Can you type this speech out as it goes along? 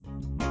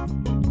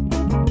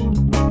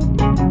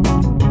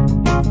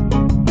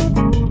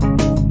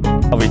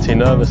I'll be too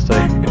nervous to.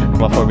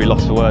 I'll probably be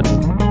lost for words.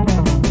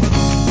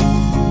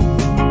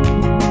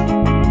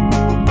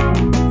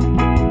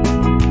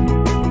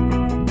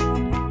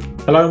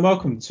 Hello and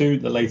welcome to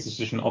the latest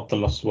edition of the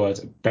Lost Words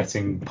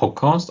Betting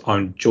Podcast.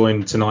 I'm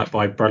joined tonight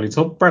by Bradley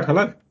Todd. Brad,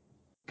 hello.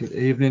 Good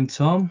evening,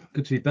 Tom.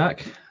 Good to be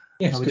back.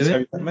 Yes, good to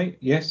have you back, mate.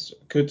 Yes,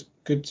 good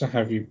to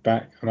have you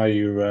back. I know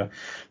you were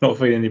not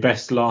feeling your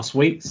best last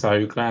week,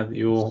 so glad that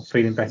you're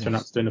feeling better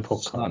enough to doing the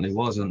podcast. Certainly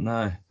wasn't,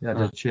 no.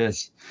 Yeah,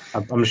 cheers.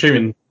 I'm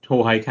assuming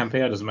Jorge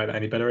Campillo doesn't make that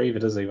any better either,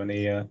 does he? When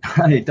he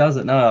He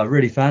doesn't. No, I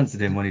really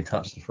fancied him when he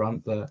touched the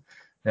front, but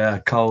yeah,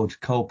 cold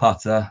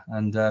putter,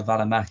 and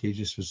Valimaki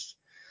just was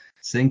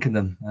sinking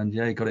them, and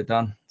yeah, he got it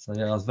done. So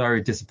yeah, I was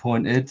very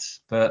disappointed,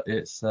 but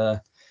it's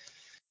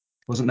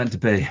wasn't meant to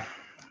be.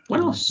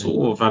 When I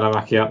saw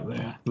Valimaki up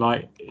there,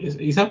 like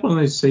he's had one of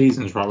those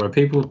seasons, right, where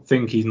people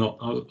think he's not.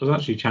 I was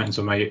actually chatting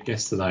to a mate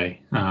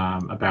yesterday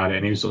about it,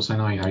 and he was sort of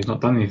saying, "Oh, he's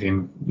not done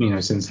anything,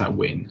 since that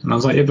win." And I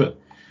was like, "Yeah, but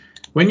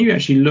when you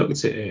actually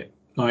looked at it,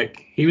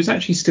 like he was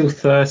actually still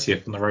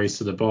 30th on the race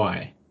to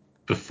Dubai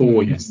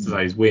before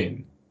yesterday's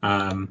win.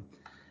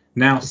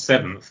 Now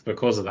 7th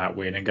because of that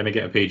win and going to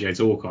get a PGA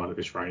Tour card at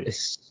this rate."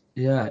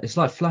 It's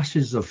like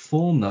flashes of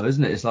form though,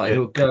 isn't it? It's like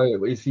he'll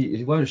go,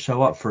 he won't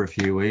show up for a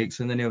few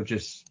weeks and then he'll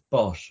just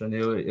bosh and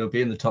he'll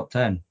be in the top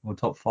 10 or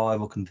top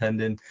 5 or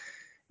contending.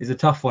 He's a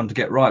tough one to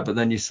get right, but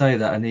then you say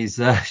that and he's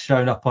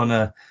shown up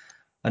on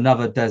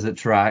another desert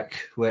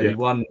track where he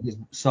won. His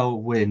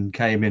sole win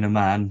came in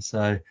Oman.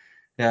 So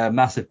yeah,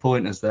 massive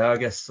pointers there. I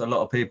guess a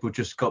lot of people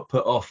just got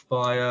put off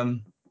by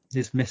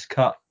his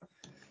miscut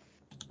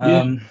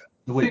the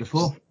week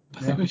before.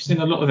 I think we've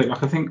seen a lot of it.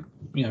 Like I think,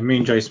 me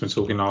and Jason were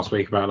talking last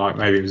week about like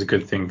maybe it was a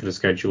good thing for the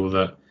schedule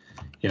that,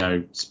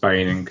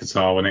 Spain and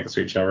Qatar were next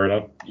to each other.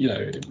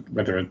 And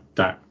whether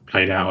that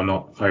played out or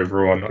not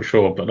overall, I'm not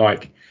sure. But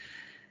like,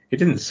 it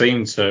didn't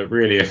seem to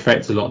really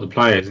affect a lot of the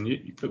players.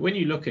 But when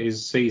you look at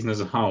his season as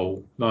a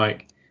whole,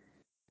 like,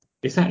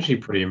 it's actually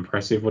pretty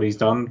impressive what he's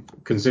done,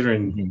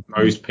 considering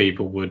most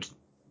people would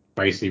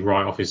basically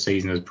write off his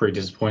season as pretty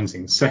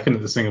disappointing. Second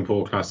at the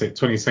Singapore Classic,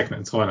 22nd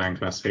at the Thailand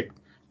Classic,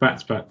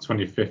 back-to-back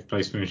 25th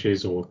place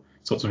finishes or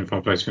top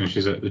 25 place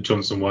finishes at the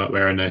Johnson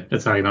Workwear and the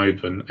Italian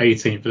Open,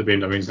 18th for the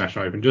BMW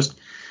International Open, just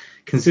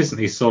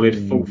consistently solid,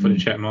 4th for the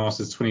Czech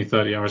Masters,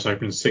 2030 Irish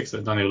Open, and 6th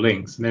at Daniel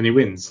Links, and then he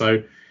wins.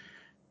 So,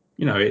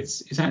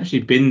 it's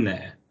actually been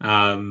there.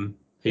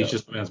 He's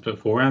just been able to put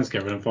 4 rounds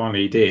together, and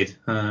finally he did.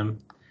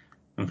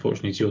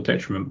 Unfortunately, to your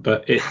detriment,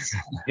 but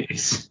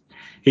he's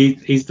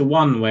the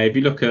one where if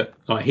you look at,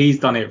 like, he's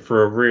done it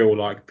for a real,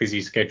 like,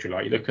 busy schedule.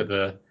 Like, you look at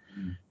the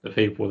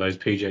people with those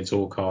PGA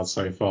Tour cards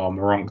so far: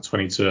 Moronk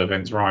 22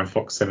 events, Ryan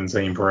Fox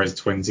 17, Perez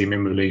 20,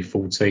 Minwoo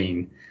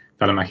 14,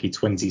 Valimaki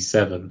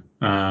 27.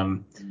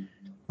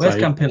 Where's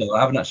Campillo?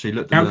 I haven't actually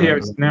looked at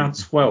Campillo's now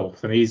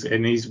 12th, and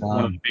he's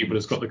one of the people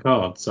that's got the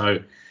card. So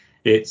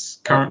it's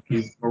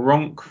currently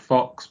Moronk,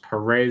 Fox,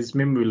 Perez,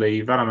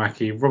 Minwoo,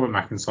 Valimaki, Robert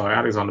McIntyre,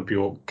 Alexander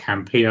Bjork,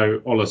 Campillo,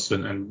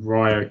 Olesen, and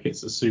Ryo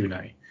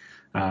Hitsasune.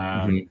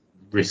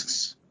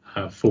 Risks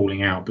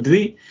falling out. But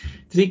did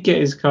he get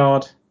his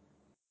card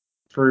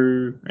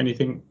through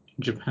anything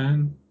in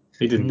Japan?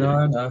 He didn't.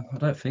 No, I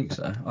don't think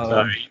so.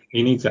 So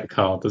he needs that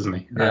card, doesn't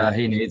he? Yeah,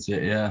 he needs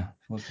it. Yeah,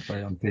 wants to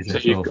play on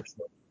PGA Tour.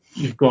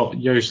 You've got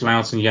Joost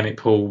Luiten, Yannick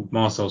Paul,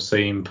 Marcel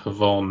Siem,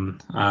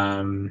 Pavon.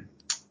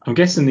 I'm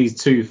guessing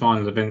these 2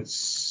 final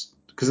events,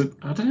 because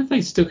I don't know if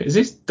they still. Is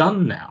this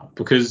done now?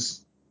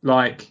 Because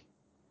like,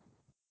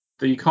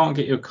 you can't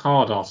get your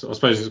card after. I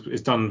suppose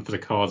it's done for the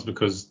cards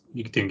because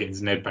you didn't get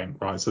into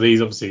Nedbank, right? So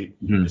these obviously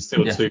there's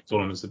still 2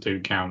 tournaments that do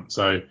count.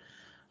 So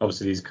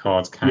obviously these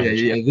cards can.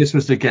 Yeah. This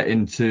was to get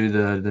into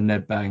the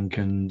Nedbank,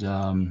 and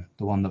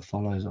the one that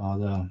follows are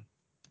the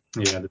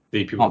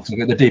DP World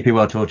Tour. The DP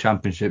World Tour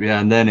Championship.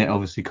 Yeah, and then it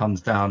obviously comes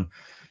down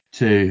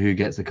to who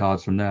gets the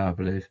cards from there, I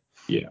believe.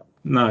 Yeah.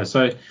 No.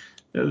 So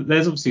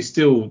there's obviously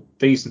still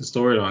decent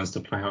storylines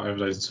to play out over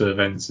those 2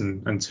 events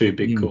and 2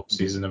 big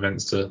courses and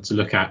events to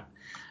look at.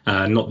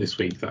 Not this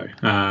week though.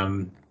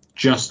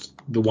 Just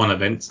the one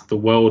event, the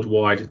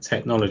Worldwide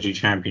Technology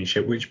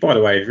Championship, which, by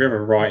the way, if you're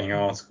ever writing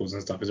articles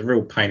and stuff, is a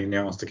real pain in the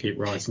ass to keep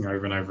writing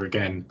over and over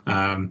again.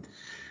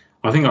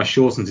 I think I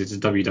shortened it to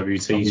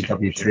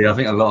WWT. I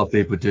think a lot of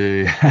people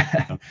do.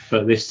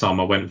 But this time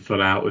I went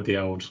full out with the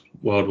old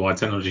Worldwide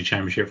Technology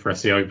Championship for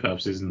SEO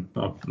purposes, and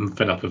I'm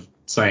fed up of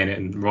saying it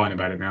and writing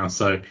about it now.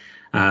 So,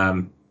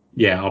 I'll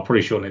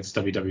probably shorten it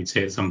to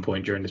WWT at some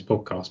point during this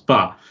podcast.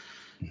 But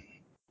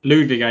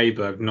Ludwig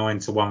Aberg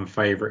 9-1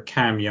 favourite,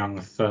 Cam Young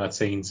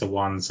 13-1,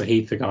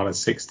 Sahith Theegala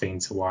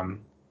 16-1,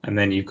 and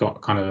then you've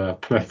got kind of a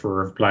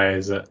plethora of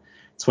players at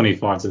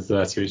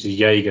 25-30, which is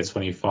Jaeger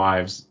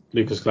 25s,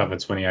 Lucas Glover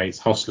 28s,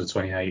 Hostler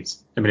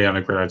 28s,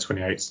 Emiliano Guerrero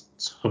 28s,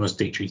 Thomas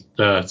Dietrich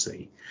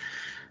 30.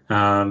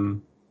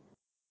 Brad,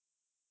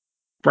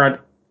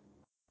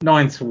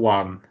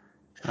 9-1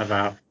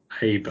 about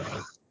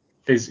Aberg.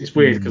 It's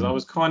weird because I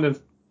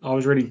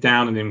was really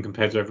down on him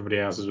compared to everybody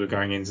else as we're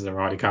going into the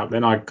Ryder Cup.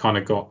 Then I kind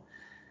of got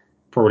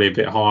probably a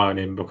bit high on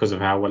him because of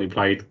how well he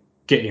played,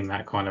 getting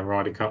that kind of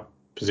Ryder Cup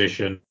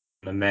position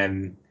and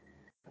then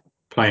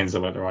playing so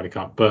well at the Ryder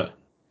Cup. But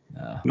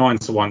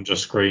 9-1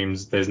 just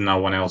screams there's no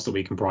one else that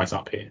we can price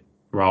up here,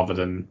 rather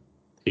than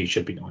he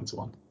should be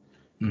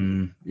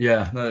 9-1.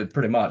 Yeah, no,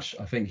 pretty much.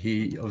 I think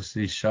he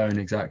obviously shown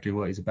exactly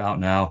what he's about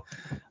now,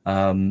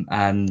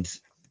 and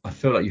I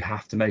feel like you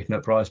have to make him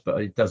at price, but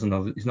he's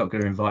not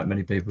going to invite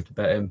many people to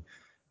bet him.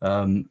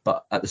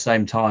 But at the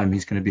same time,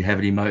 he's going to be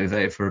heavily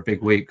motivated for a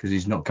big week because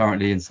he's not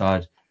currently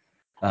inside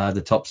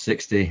the top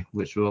 60,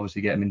 which will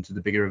obviously get him into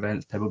the bigger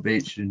events, Pebble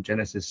Beach and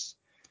Genesis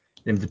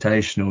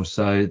Invitational.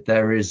 So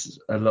there is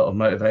a lot of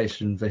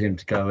motivation for him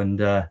to go and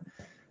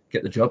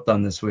get the job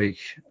done this week.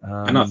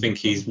 And I think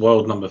he's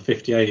world number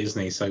 58,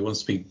 isn't he? So he wants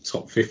to be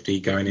top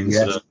 50 going into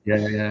the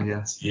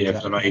exactly.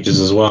 for the majors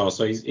as well.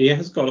 So he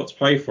has got a lot to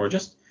play for. I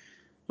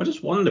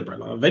just wonder, Brett,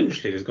 like,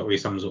 eventually there's got to be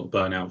some sort of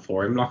burnout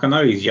for him. Like, I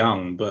know he's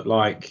young, but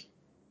like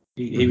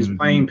he was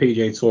playing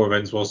PGA Tour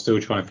events while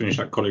still trying to finish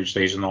that college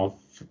season off,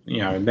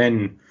 and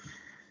then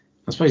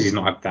I suppose he's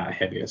not had that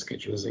heavy a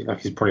schedule, is he?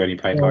 Like, he's probably only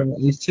played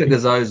he's took the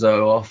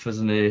Zozo off,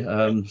 hasn't he?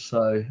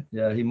 So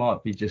yeah, he might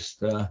just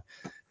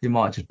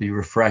be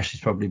refreshed. He's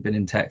probably been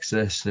in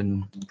Texas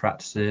and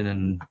practicing,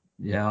 and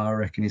yeah, I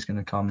reckon he's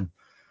going to come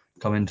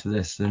into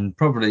this, and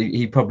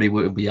he probably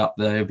will be up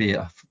there. He'll be,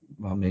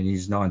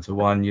 he's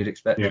 9-1. You'd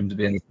expect him to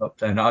be in the top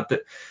 10.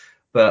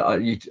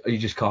 But you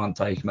just can't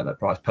take him at that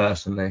price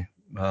personally.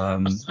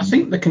 I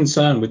think the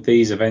concern with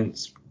these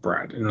events,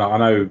 Brad, and I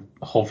know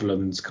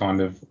Hovland's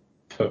kind of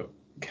put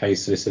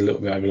case to this a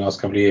little bit over the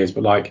last couple of years,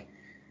 but like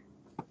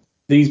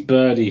these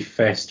birdie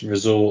fest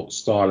resort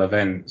style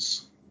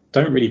events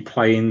don't really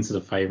play into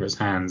the favourites'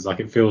 hands. Like,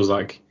 it feels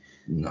like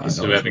it's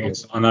whoever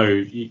gets. I know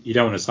you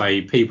don't want to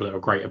say people that are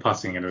great at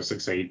putting are going to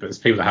succeed, but it's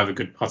people that have a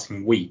good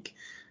putting week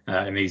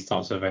in these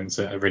types of events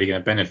that are really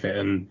going to benefit.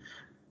 And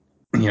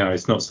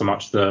it's not so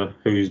much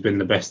who's been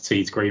the best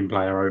tee to green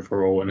player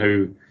overall and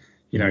who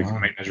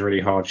can make those really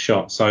hard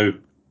shots. So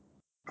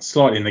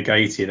slightly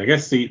negated. I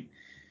guess the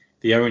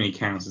only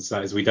counter to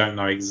that is we don't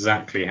know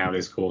exactly how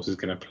this course is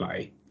going to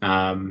play.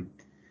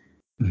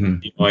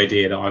 The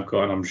idea that I've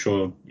got, and I'm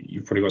sure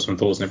you've probably got some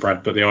thoughts on it,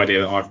 Brad, but the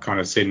idea that I've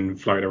kind of seen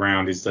floated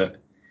around is that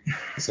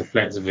it's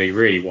effectively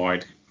really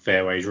wide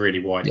fairways, really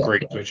wide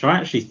greens, which I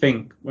actually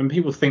think, when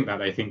people think that,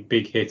 they think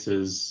big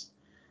hitters,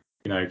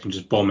 can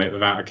just bomb it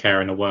without a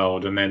care in the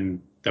world, and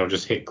then they'll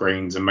just hit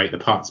greens and make the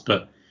putts.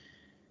 But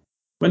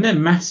when they're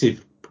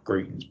massive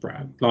greens,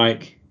 Brad,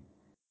 like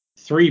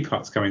 3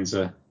 putts come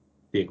into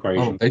the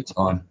equation. Oh, big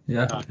time.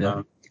 Yeah.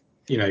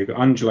 You've got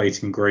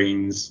undulating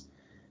greens.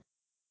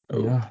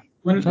 Yeah.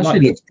 It actually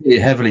looks pretty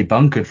heavily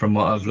bunkered from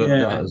what I've looked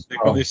at as well. They've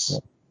got this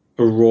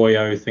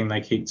Arroyo thing they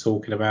keep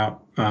talking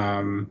about.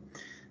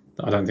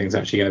 I don't think it's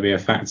actually going to be a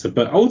factor,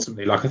 but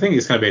ultimately, like, I think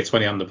it's going to be a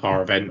 20 under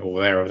par event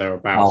or there or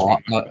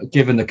thereabouts.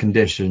 Given the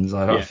conditions,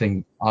 I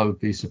think I would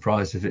be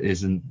surprised if it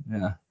isn't.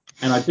 Yeah.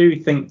 And I do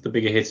think the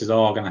bigger hitters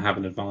are going to have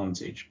an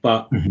advantage,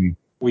 but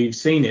we've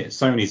seen it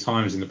so many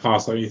times in the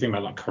past. Like, you think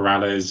about like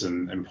Corrales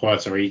and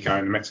Puerto Rico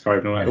and Mexico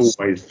Open, it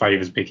always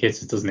favours big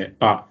hitters, doesn't it?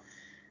 But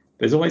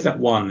there's always that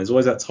one. There's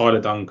always that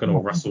Tyler Duncan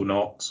or Russell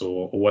Knox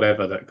or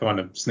whatever that kind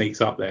of sneaks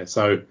up there.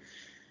 So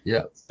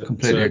yeah,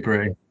 completely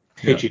agree.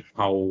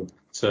 Pigeonhole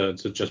to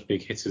just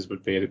big hitters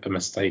would be a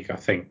mistake, I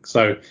think.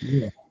 So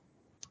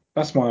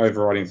that's my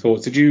overriding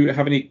thoughts. Did you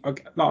have any?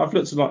 I've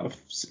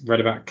read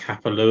about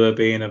Kapalua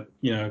being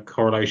a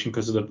correlation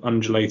because of the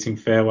undulating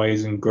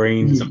fairways and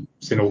greens. I've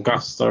seen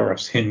Augusta. I've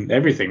seen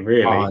everything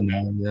really. I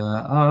know.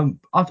 Yeah.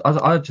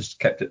 I just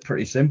kept it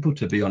pretty simple,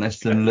 to be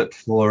honest, and looked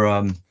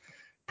for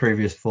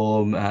previous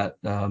form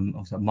at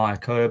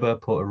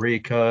Mayakoba, Puerto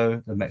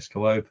Rico, the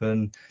Mexico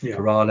Open,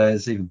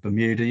 Corrales, even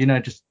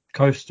Bermuda. Just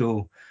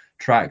coastal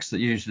tracks that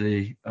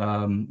usually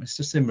it's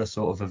a similar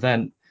sort of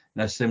event,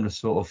 similar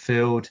sort of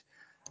field.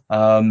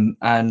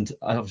 And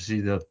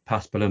obviously the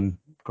Paspalum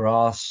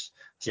grass.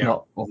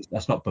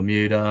 That's not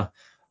Bermuda.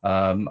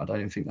 I don't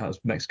even think that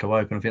was Mexico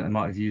Open. I think they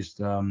might have used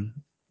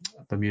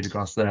Bermuda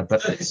grass there.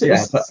 But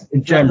but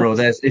in general,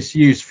 it's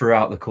used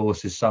throughout the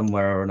courses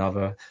somewhere or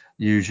another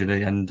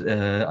usually. And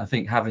I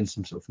think having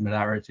some sort of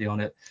familiarity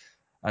on it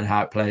and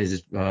how it plays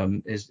is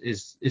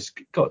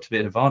got to be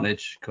an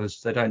advantage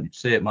because they don't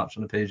see it much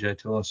on the PGA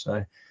Tour.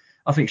 So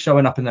I think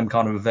showing up in them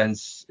kind of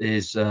events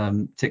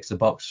ticks the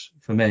box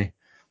for me.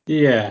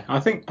 Yeah, I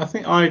think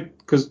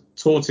because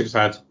Tortips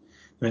had the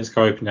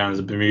Mexico Open down as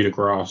a Bermuda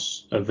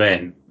grass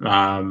event.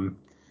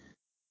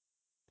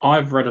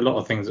 I've read a lot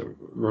of things that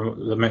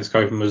the Mexico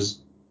Open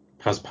was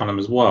Paspalum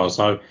as well,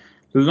 so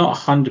I'm not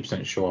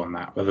 100% sure on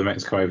that, whether the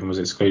Mexico Open was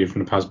excluded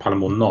from the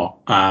Paspalum or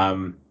not.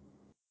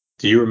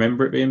 Do you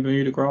remember it being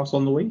Bermuda grass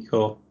on the week,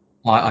 or?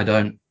 I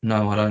don't.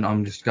 No, I don't.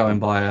 I'm just going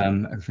by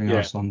everything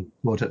else on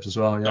Tortips as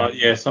well.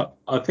 So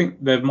I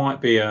think that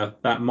might be a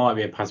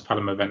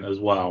Paspalum event as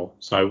well.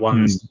 So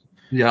once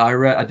Yeah,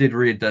 I did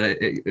read that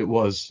it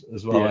was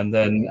as well, Yeah. and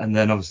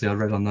then obviously I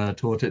read on the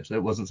tour tips that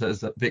it wasn't, so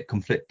it's a bit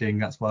conflicting.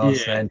 That's why I was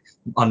Yeah. saying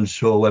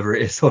unsure whether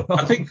it is or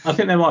not. I think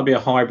there might be a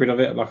hybrid of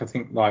it. Like I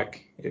think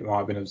like it might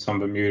have been of some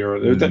Bermuda. Or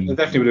there Mm.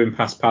 definitely would have been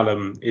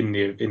Paspalum in the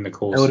It would have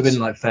courses.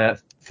 been like Yeah,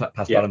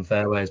 Paspalum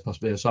fairways,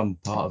 possibly, or some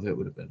part of it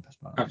would have been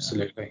Paspalum. Yeah.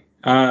 absolutely.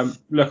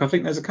 Look, I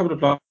think there's a couple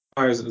of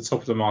players at the top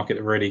of the market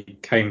that really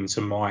came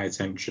to my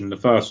attention. The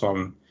first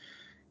one,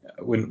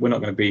 we're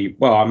not going to be.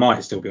 Well, I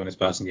might still be on this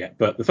person yet,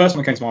 but the first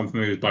one that came to mind for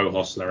me was Beau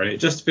Hossler, and it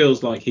just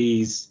feels like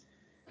he's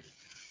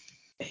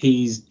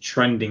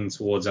trending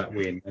towards that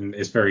win, and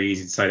it's very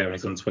easy to say that when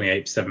he's on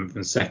 28th, 7th,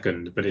 and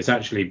 2nd, but it's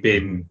actually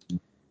been,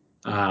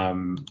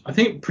 I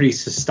think, pretty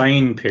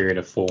sustained period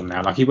of form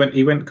now. Like he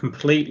went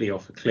completely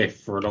off a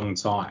cliff for a long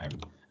time,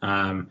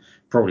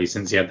 probably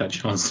since he had that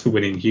chance to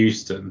win in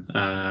Houston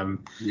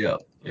Yeah.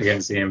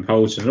 against Ian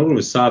Poulter, and all of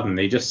a sudden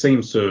he just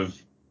seems to have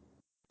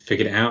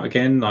figured it out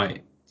again.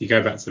 Like you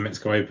go back to the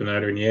Mexico Open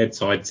earlier in the year,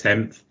 tied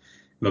 10th.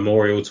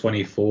 Memorial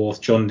 24th,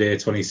 John Deere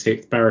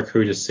 26th,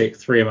 Barracuda 6th,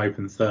 3M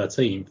Open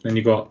 13th. Then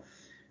you've got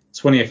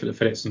 20th at the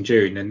Phillips in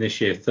June, and this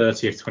year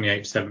 30th,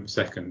 28th, 7th,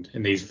 2nd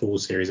in these full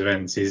series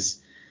events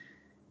is,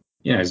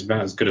 it's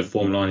about as good a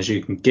form line as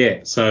you can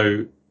get.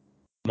 So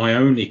my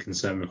only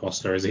concern with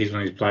Hostler is he's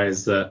one of these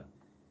players that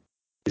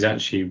is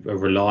actually a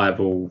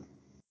reliable,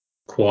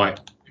 quite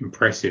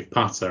impressive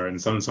putter,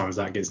 and sometimes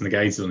that gets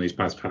negated on these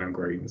Paspalum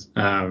greens.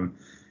 And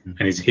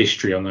his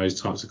history on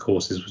those types of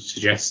courses would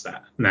suggest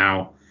that.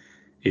 Now,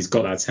 he's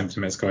got that 10th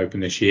Mexico Open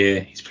this year.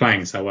 He's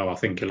playing so well, I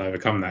think he'll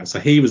overcome that. So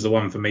he was the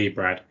one for me,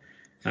 Brad,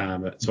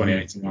 at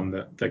 28 to 1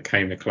 that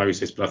came the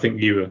closest. But I think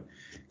you were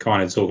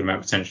kind of talking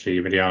about potentially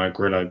Emiliano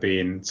Grillo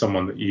being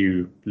someone that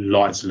you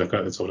like to look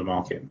at the top of the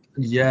market.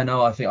 Yeah,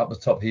 no, I think up the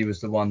top he was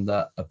the one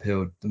that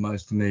appealed the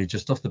most to me,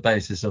 just off the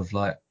basis of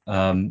like,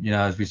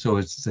 as we saw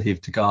with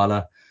Sahith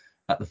Theegala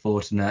at the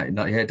Fortinet,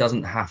 it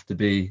doesn't have to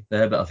be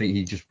there, but I think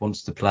he just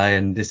wants to play,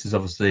 and this is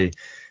obviously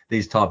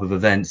these type of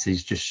events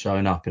he's just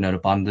shown up in an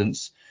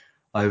abundance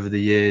over the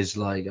years,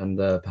 like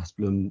under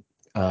Paspalum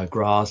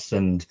grass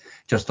and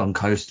just on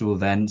coastal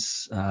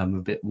events, a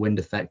bit wind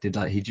affected.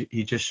 Like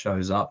he just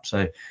shows up.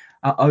 So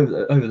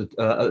over at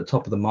the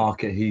top of the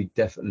market, he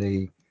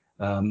definitely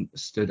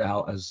stood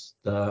out as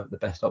the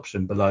best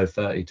option below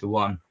 30 to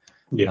 1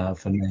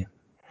 for me.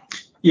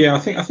 Yeah, I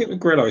think with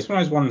Grillo, it's one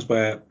of those ones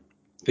where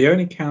the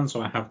only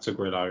counter I have to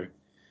Grillo,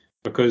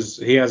 because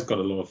he has got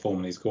a lot of form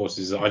in these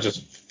courses, I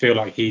just feel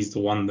like he's the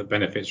one that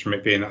benefits from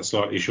it being that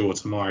slightly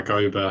shorter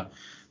Mayakoba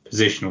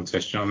positional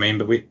test. You know what I mean?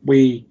 But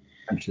we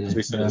as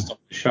we said at the start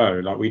of the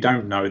show, like we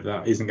don't know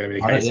that isn't going to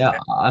be the case. Yeah,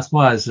 that's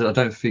why I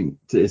don't think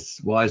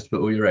it's wise to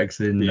put all your eggs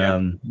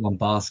in one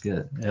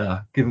basket.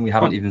 Yeah, given we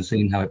haven't even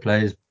seen how it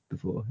plays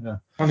before. Yeah.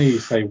 Funny you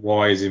say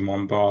Wise in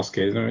one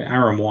basket. I mean,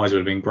 Aaron Wise would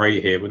have been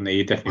great here, wouldn't he?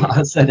 He definitely.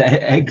 I said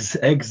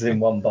eggs in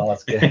one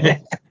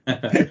basket.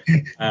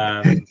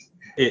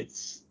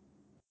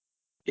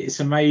 It's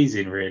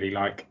amazing, really.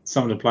 Like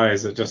some of the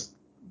players that just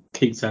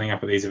keep turning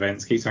up at these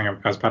events, keep turning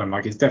up at Paspalum.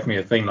 Like it's definitely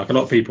a thing. Like a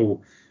lot of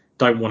people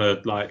don't want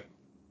to like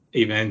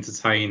even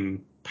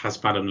entertain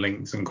Paspalum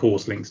links and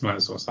course links and all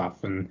that sort of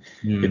stuff. And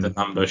if the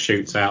number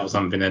shoots out or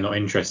something, they're not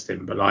interested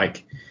in. But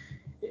like,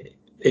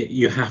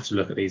 you have to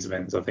look at these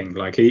events. I think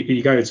like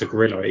you go to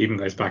Grillo, it even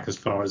goes back as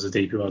far as the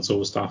DP World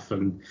Tour stuff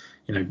and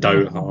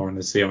Doha and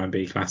the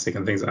CIMB Classic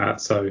and things like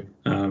that. So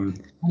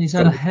and he's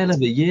had a hell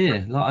of a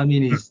year. Like I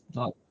mean, he's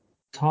like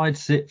tied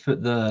sixth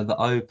at the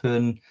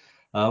Open,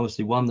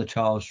 obviously won the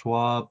Charles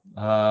Schwab,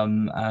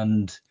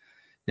 and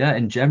yeah,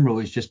 in general,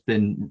 he's just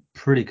been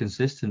pretty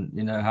consistent.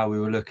 How we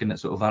were looking at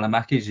sort of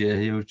Alamaki's year,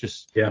 he was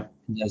just he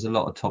has a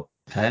lot of top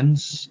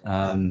tens,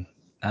 and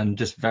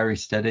just very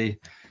steady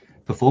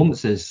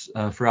performances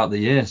throughout the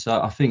year.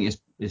 So I think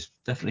it's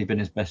definitely been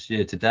his best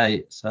year to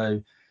date.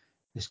 So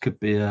this could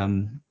be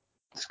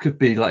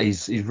like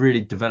he's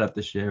really developed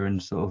this year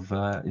and sort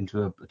of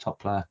into a top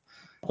player.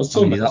 He's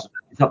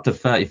up to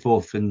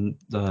 34th in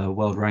the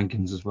world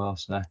rankings as well.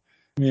 So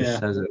just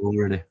says it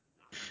already.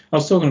 I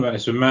was talking about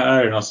this with Matt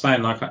earlier, and I was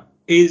saying, like,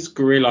 is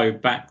Grillo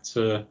back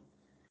to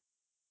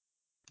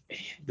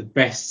the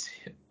best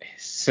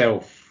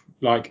self?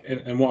 Like,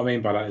 and what I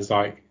mean by that is,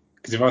 like,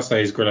 because if I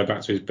say is Grillo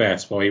back to his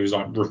best, well, he was,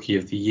 like, rookie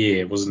of the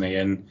year, wasn't he?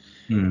 And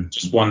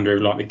just wonder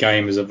if, like, the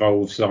game has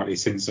evolved slightly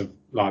since,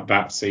 like,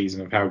 that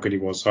season of how good he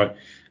was. So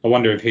I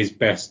wonder if his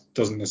best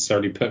doesn't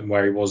necessarily put him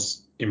where he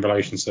was in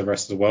relation to the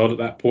rest of the world at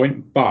that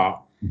point.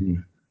 But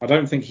I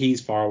don't think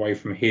he's far away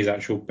from his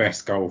actual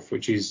best golf,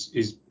 which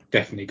is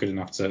definitely good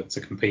enough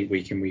to compete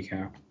week in, week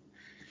out.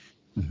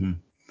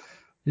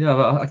 Yeah,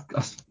 I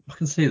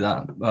can see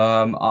that.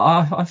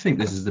 I think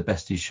this is the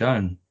best he's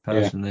shown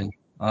personally.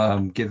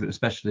 Given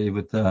especially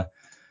with the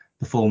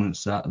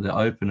performance at the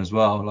Open as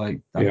well,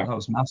 like that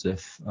was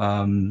massive.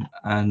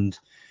 And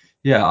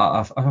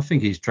yeah, I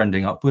think he's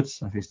trending upwards.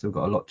 I think he's still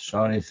got a lot to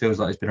show, and it feels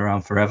like he's been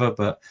around forever.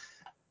 But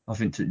I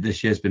think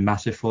this year's been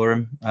massive for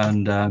him.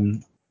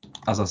 And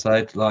as I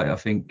said, like I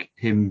think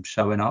him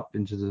showing up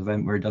into the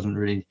event where he doesn't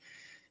really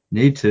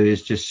need to,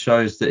 it just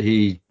shows that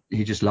he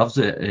he just loves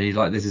it.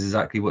 This is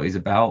exactly what he's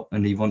about,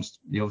 and he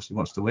obviously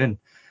wants to win,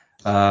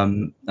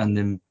 and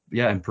then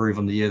improve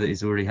on the year that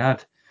he's already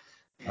had.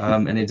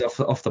 And he's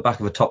off the back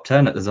of a top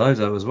 10 at the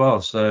Zozo as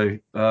well. So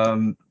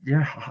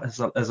there's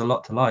a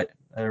lot to like.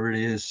 There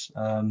really is.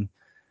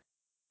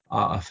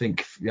 I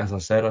think, as I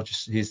said,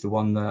 he's the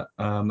one that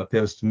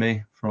appeals to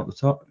me from up the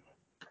top.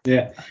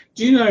 Yeah.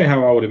 Do you know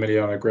how old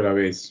Emiliano Grillo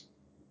is?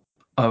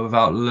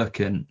 Without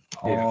looking,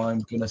 I'm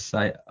gonna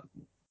say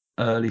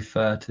early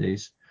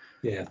 30s.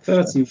 Yeah,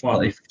 31.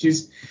 Which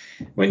is,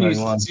 when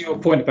 31. You see your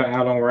point about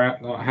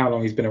how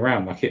long he's been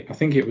around. I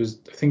think he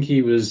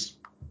was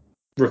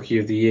Rookie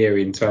of the Year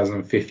in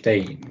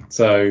 2015.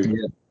 So yeah,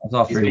 that's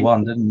after he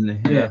won,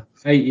 didn't he? Yeah,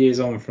 8 years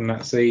on from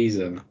that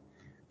season.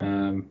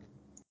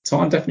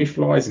 Time definitely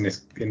flies in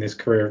this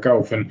career of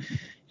golf, and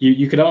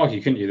you could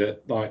argue, couldn't you,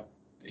 that like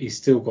he's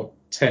still got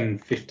 10,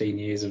 15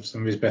 years of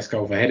some of his best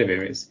golf ahead of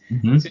him. It's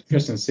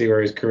interesting to see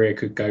where his career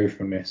could go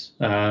from this.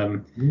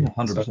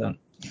 100%. So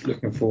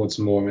looking forward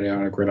to more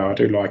Emiliano Grillo. I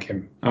do like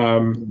him.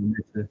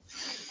 There's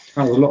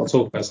a lot of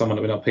talk about someone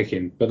that we're not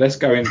picking, but let's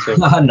go into.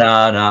 No,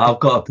 I've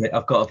got to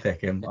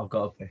pick him. I've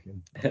got to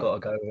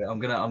go with it. I'm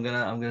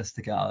gonna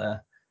stick it out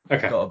there.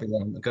 Okay.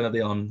 I'm gonna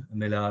be on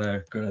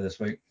Emiliano Grillo this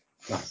week.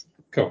 Nice.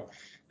 Cool.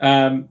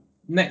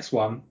 Next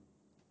one,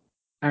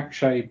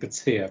 Akshay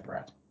Bhatia,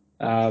 Brad.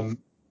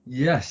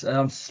 Yes,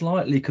 I'm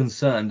slightly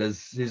concerned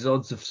as his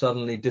odds have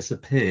suddenly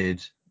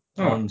disappeared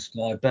on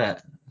Sky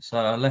Bet. So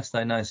unless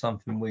they know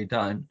something we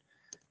don't.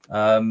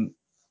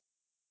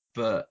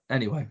 But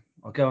anyway,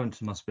 I'll go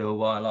into my spiel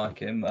why I like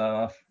him.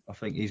 I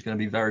think he's going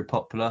to be very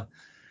popular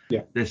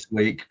this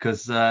week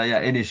because,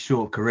 in his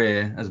short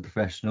career as a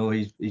professional,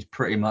 he's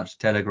pretty much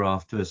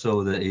telegraphed to us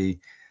all that he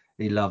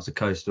loves a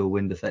coastal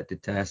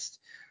wind-affected test.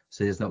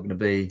 So there's not going to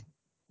be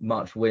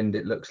much wind,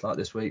 it looks like,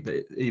 this week.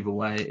 But either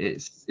way,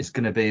 it's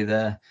going to be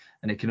there,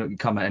 and it can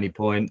come at any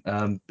point.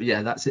 But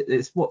yeah, that's it.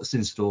 It's what's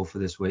in store for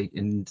this week,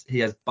 and he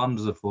has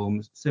bundles of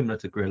form similar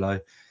to Grillo.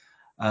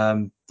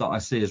 That I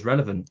see as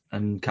relevant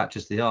and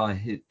catches the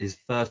eye. His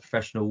first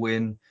professional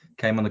win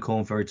came on the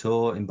Corn Ferry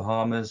Tour in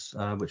Bahamas,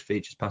 which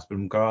features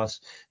Paspalum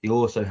grass. He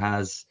also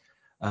has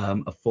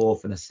a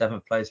 4th and a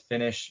 7th place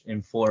finish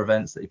in 4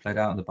 events that he played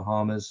out in the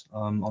Bahamas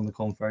on the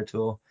Corn Ferry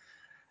Tour.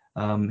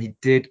 He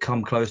did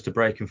come close to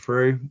breaking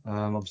through,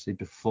 obviously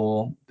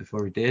before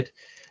he did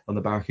on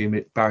the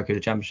Barracuda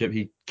Championship.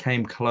 He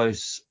came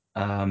close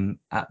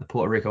at the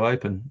Puerto Rico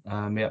Open,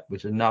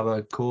 which is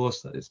another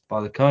course that is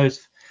by the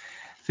coast.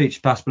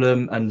 Featured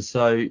Paspalum, and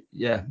so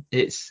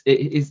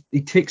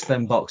he ticks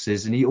them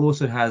boxes, and he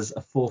also has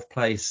a 4th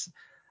place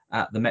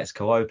at the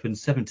Mexico Open,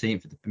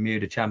 17th at the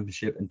Bermuda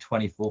Championship, and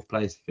 24th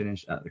place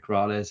finish at the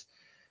Corrales.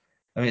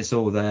 I mean, it's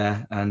all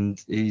there, and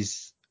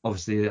he's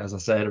obviously, as I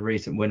said, a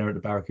recent winner at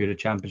the Barracuda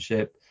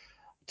Championship.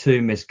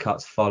 2 missed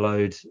cuts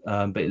followed,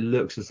 but it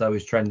looks as though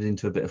he's trending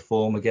into a bit of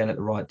form again at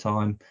the right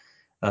time.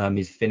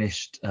 He's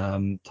finished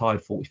tied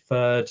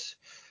 43rd,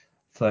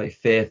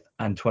 35th,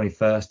 and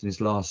 21st in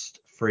his last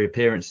 3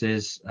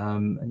 appearances,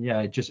 and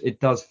it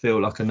does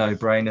feel like a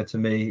no-brainer to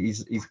me.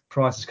 His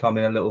price has come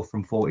in a little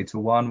from 40 to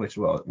 1, which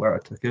is where I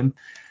took him.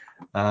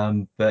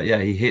 But yeah,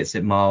 he hits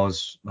it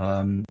miles.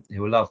 He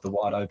will love the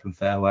wide open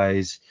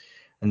fairways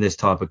and this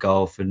type of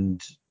golf,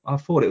 and I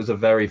thought it was a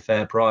very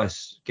fair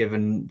price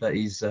given that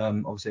he's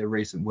obviously a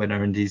recent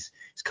winner and he's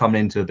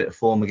coming into a bit of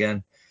form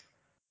again.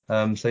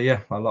 So yeah,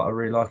 I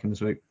really like him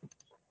this week.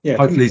 Yeah,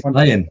 hopefully he's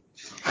playing.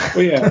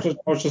 Well, yeah,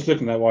 I was just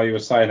looking at while you were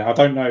saying it. I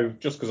don't know,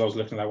 just because I was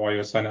looking at while you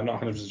were saying it, I'm not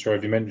 100% sure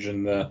if you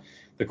mentioned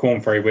the Corn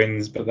Ferry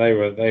wins, but they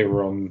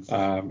were on,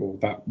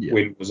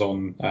 win was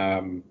on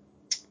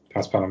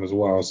Paspalum as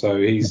well. So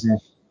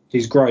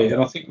he's great,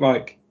 and I think,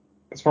 like,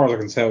 as far as I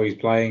can tell, he's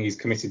playing. He's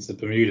committed to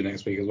Bermuda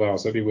next week as well,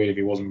 so it'd be weird if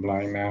he wasn't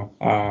playing now.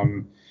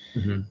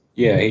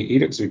 Yeah, he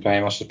looks to be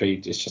playing.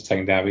 It's just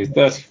taken down. He's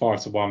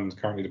 35 to 1 is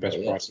currently the best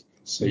price.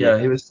 So,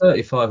 he was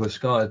 35 with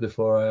Sky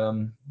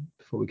before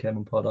we came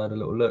on pod. I had a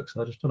little look,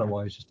 so I just don't know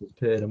why he's just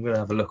disappeared. I'm going to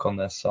have a look on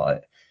their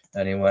site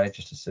anyway,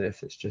 just to see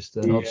if it's just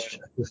an odds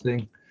checker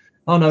thing.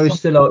 Oh no, he's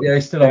still on. Yeah,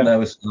 he's still on there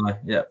with Sky.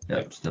 Yeah,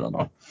 still on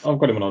there. I've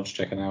got him on odds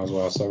checker now as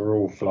well, so we're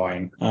all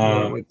flying.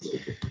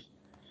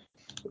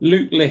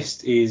 Luke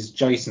List is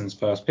Jason's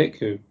first pick,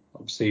 who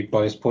obviously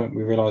by this point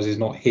we realise is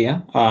not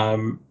here. I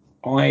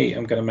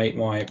am going to make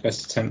my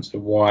best attempts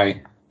of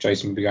why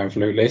Jason would be going for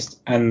Luke List,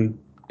 and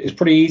it's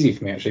pretty easy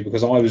for me actually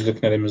because I was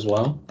looking at him as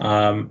well.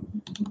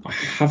 I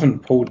haven't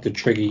pulled the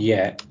trigger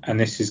yet, and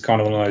this is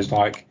kind of one of those,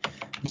 like,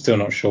 I'm still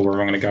not sure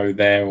whether I'm going to go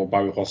there or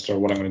Bo Hoster or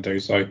what I'm going to do,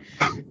 so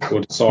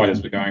we'll decide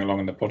as we're going along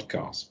in the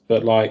podcast.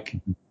 But, like,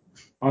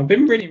 I've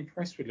been really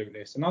impressed with Luke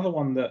List. Another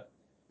one that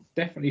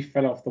definitely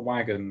fell off the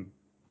wagon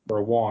for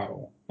a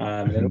while,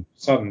 and then all of a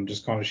sudden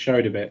just kind of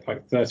showed a bit.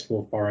 Like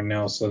 34th Byron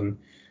Nelson,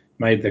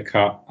 made the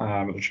cut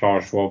at the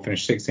Charge 12,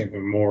 finished 16th at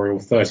Memorial,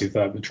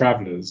 33rd at the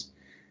Travellers.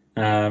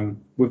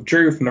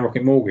 Withdrew from the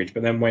Rocket Mortgage,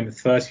 but then went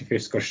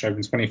 35th Scottish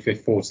Open,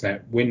 25th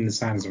Fortinet, win the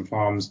Sanderson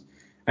Farms,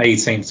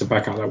 18th to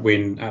back up that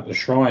win at the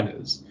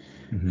Shriners.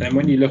 And then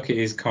when you look at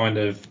his kind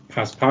of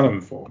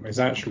Paspalum form, it's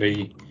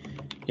actually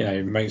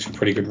makes for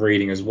pretty good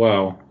reading as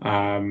well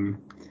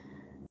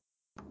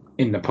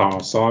in the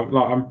past. So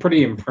I'm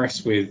pretty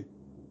impressed with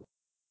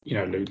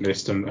Luke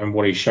List and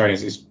what he's shown.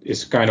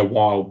 It's going a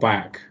while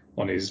back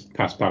on his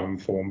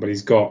Paspalum form, but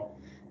he's got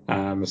a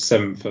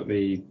 7th at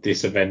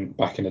this event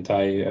back in the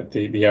day at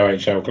the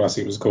OHL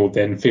Classic it was called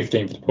then,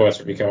 15th at the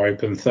Puerto Rico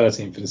Open,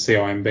 13th at the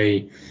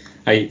CIMB,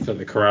 8th at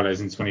the Corrales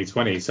in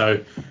 2020.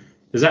 So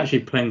there's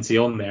actually plenty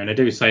on there, and I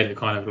do say that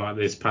kind of like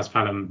this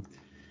Paspalum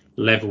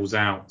levels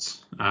out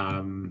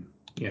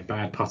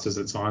bad putters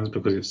at times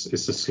because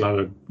it's a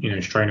slower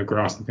strain of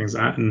grass and things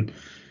like that. And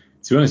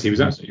to be honest, he was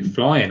absolutely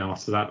flying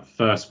after that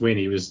first win.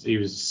 He was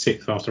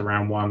 6th after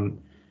round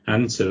 1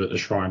 and 2 at the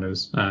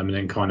Shriners, and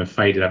then kind of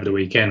faded over the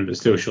weekend, but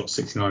still shot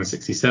 69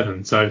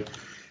 67. So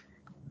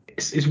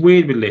it's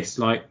weird with List.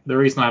 Like, the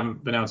reason I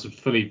haven't been able to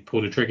fully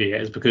pull the trigger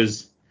yet is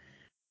because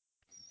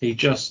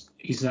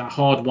he's that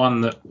hard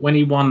one that when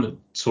he won at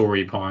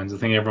Torrey Pines, I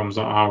think everyone was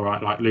like, all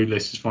right, like Lou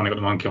List has finally got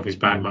the monkey off his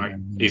back. Like,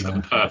 he's got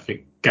the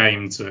perfect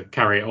game to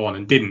carry it on,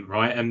 and didn't,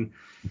 right? And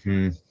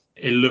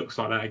it looks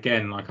like that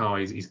again, like,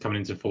 he's coming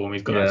into form.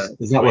 He's got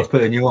Is that what's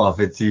putting you off?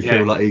 Do you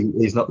feel like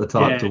he's not the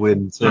type to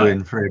win 2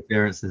 in 3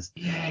 appearances?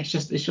 Yeah, it's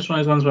just one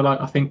of those ones where, like,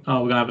 I think, we're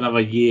gonna have another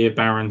year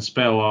barren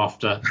spell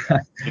after,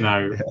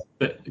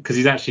 because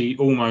he's actually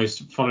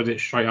almost followed it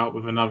straight up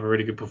with another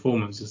really good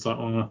performance. It's like,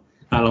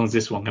 how long is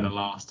this one going to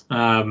last?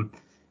 And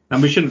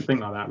we shouldn't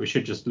think like that. We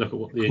should just look at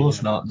what the. Of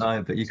course not,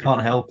 no. But you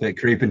can't help it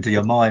creep into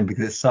your mind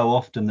because it's so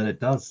often that it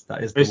does.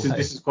 That is. This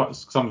is quite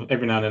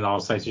every now and then I'll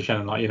say to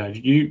Shannon, like,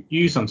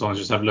 you sometimes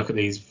just have a look at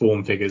these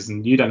form figures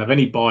and you don't have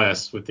any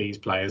bias with these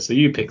players, so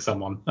you pick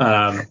someone,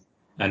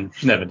 and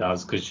she never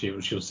does because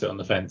she'll sit on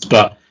the fence.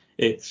 But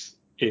it's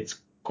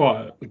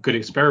quite a good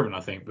experiment,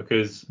 I think,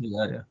 because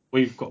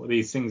we've got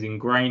these things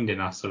ingrained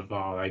in us of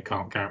they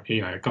can't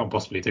can't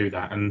possibly do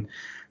that, and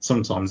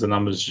sometimes the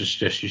numbers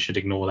just you should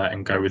ignore that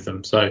and go with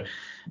them. So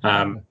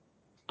I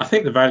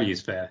think the value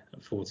is fair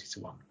at 40 to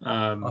 1.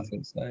 I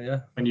think so, yeah.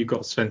 When you've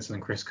got Svensson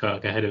and Chris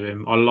Kirk ahead of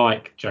him, I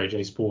like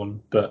JJ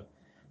Spawn, but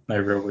no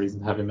real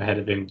reason to have him ahead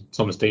of him.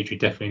 Thomas Dietrich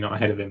definitely not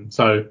ahead of him.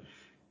 So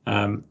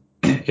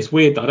it's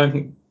weird that I don't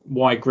think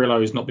why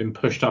Grillo's not been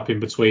pushed up in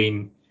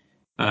between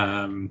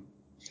Jaeger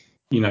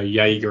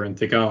and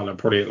Thigala,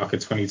 probably at like a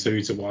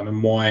 22 to 1,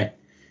 and why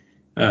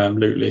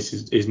Luke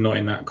List is not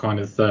in that kind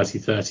of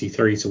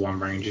 33 to 1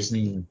 range is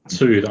 2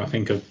 that I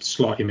think are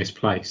slightly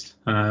misplaced.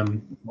 I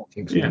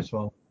think so as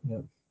well. Yeah.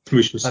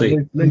 We shall see.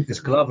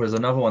 Lucas Glover is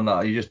another one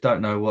that you just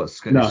don't know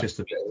what's. No. It's just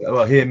a bit.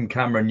 Well, him,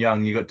 Cameron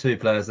Young. You got 2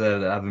 players there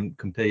that haven't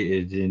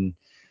competed in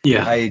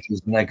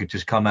ages, and they could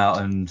just come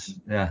out and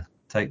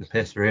take the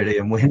piss really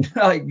and win.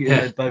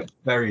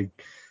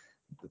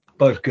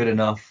 Both good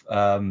enough.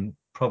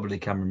 Probably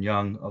Cameron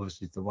Young,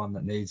 obviously, is the one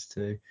that needs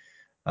to.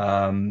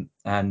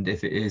 And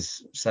if it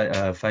is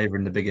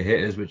favouring the bigger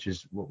hitters, which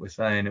is what we're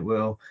saying it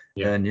will,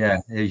 then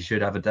he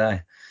should have a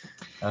day.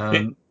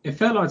 It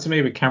felt like to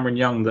me with Cameron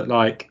Young that,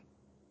 like,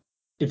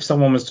 if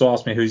someone was to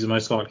ask me who's the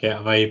most likely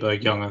out of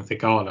Aberg, Young and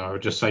Thigala, I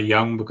would just say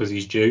Young because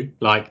he's due.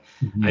 Like,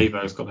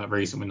 Aberg's got that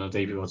recent win on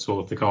the DP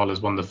Tour,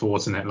 Thigala's won the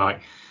Fortinet.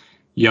 Like,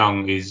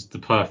 Young is the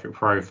perfect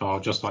profile,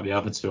 just like the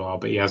other 2 are,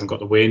 but he hasn't got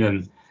the win.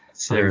 And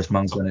serious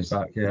months on his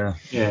back,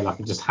 like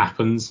it just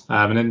happens.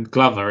 And then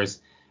Glover is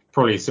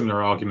probably a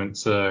similar argument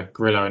to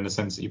Grillo in the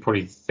sense that you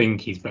probably think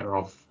he's better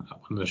off at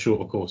one of the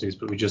shorter courses,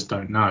 but we just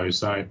don't know.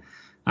 So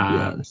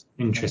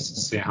interested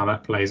to see how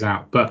that plays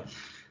out. But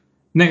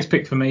next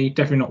pick for me,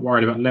 definitely not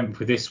worried about length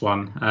with this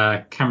one.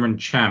 Cameron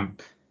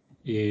Champ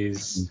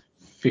is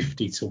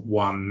 50 to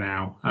 1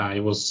 now. He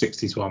was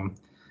 60 to 1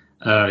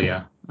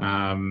 earlier.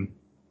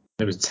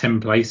 There was 10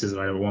 places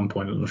available at one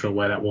point. I'm not sure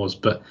where that was,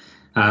 but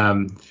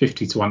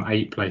 50 to 1,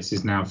 8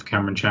 places now for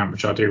Cameron Champ,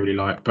 which I do really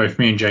like. Both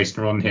me and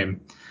Jason are on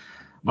him.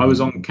 I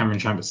was on Cameron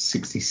Champ at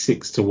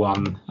 66 to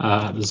 1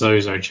 at the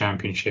Zozo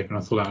Championship, and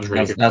I thought that was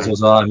really good. As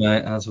was I,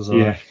 mate. As was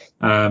I.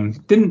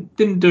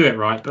 Didn't do it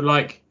right, but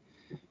like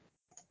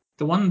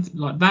the one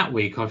like that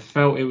week, I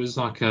felt it was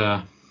like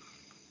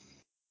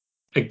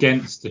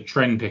against the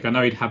trend pick. I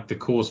know he'd had the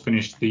course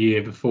finished the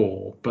year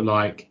before, but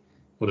like,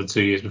 or the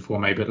 2 years before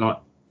maybe, but like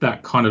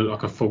that kind of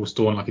like a false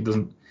dawn. Like, it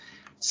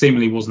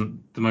seemingly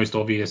wasn't the most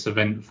obvious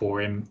event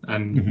for him,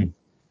 and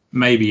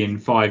maybe in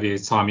 5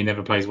 years' time he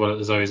never plays well at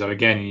the Zozo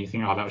again, and you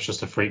think, that was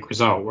just a freak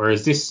result.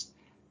 Whereas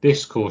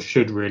this course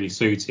should really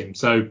suit him.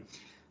 So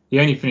he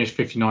only finished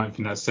 59th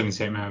in that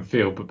 78-man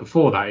field, but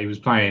before that he was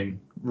playing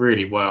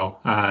really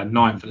well.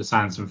 9th at the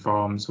Sanson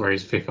Farms, where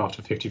he's 5th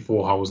after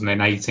 54 holes, and then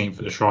 18th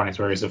at the Shriners,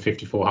 where he's a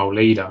 54-hole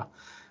leader.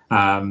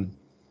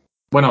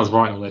 When I was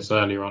writing all this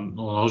earlier on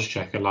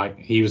Oddschecker, like,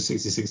 he was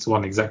 66 to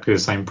 1, exactly the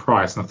same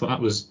price, and I thought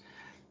that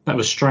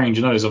was strange.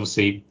 I know it was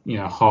obviously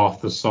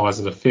half the size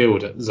of the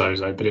field at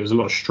Zozo, but it was a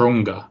lot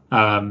stronger.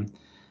 And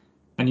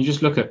you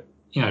just look at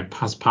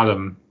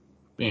Paspalum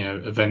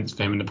events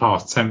for him in the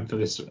past. 10th for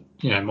this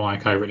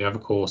Mayakoba at the other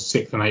course,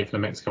 6th and 8th for the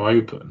Mexico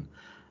Open.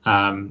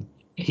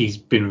 He's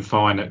been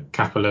fine at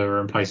Kapalua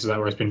and places like that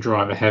where it's been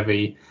driver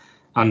heavy.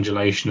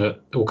 Undulation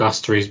at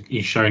Augusta,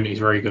 he's shown that he's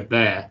very good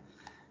there.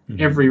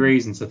 every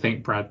reason to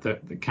think, Brad,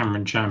 that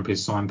Cameron Champ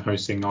is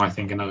signposting, I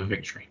think, another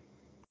victory.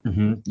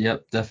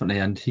 Yep, definitely.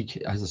 And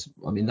he has,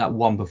 I mean, that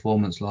one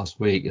performance last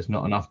week is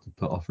not enough to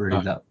put off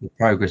really the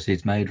progress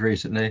he's made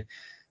recently.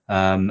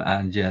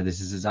 And yeah,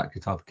 this is exactly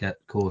the type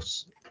of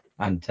course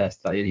and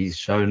test that he's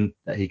shown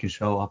that he can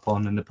show up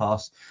on in the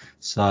past.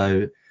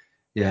 So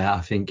yeah, I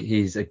think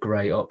he's a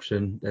great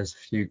option. There's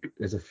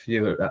a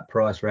few at that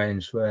price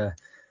range where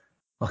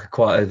I could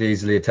quite have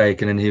easily have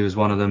taken, and he was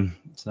one of them.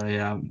 So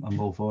yeah, I'm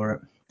all for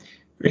it.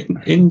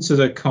 Into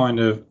the kind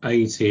of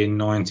 80 and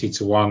 90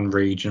 to 1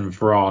 region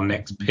for our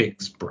next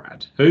picks,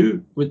 Brad.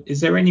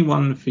 Is there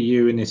anyone for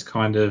you in this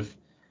kind of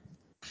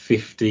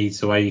 50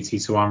 to 80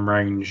 to 1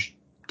 range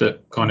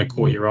that kind of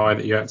caught your eye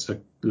that you had to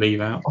leave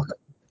out?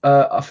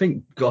 I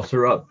think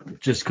Gotterup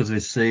just because of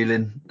his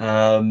ceiling,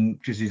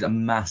 because he's a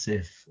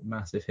massive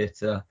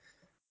hitter.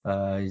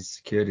 He's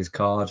secured his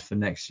card for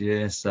next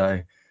year, so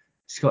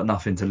he's got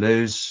nothing to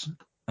lose.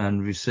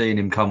 And we've seen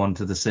him come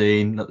onto the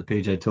scene, not the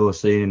PGA Tour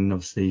scene, and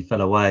obviously he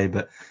fell away,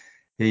 but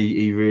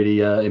he really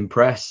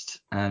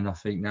impressed. And I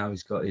think now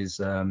he's got his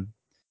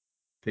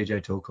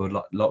PGA Tour card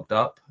locked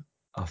up.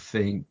 I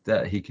think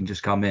that he can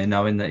just come in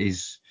knowing that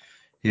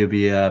he'll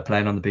be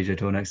playing on the PGA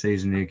Tour next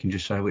season. He can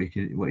just show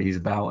what he's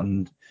about,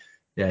 and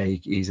yeah,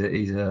 he's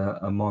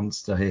a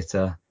monster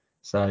hitter.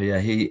 So yeah,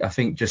 I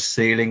think just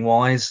ceiling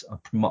wise, I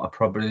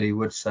probably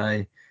would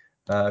say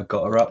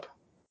Gotterup.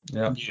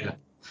 Yeah.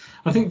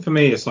 I think for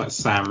me it's like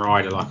Sam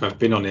Ryder. Like I've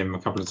been on him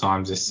a couple of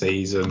times this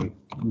season.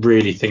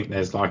 Really think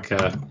there's like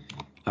a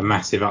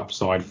massive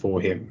upside for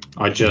him.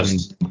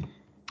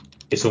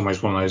 It's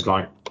almost one of those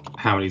like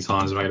how many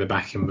times am I going to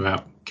back him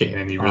without getting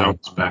any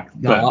results back?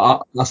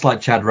 But that's like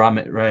Chad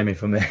Ramey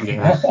for me.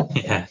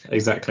 yeah,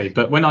 exactly.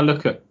 But when I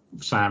look at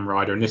Sam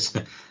Ryder, and this,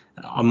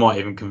 I might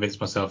even convince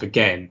myself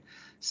again.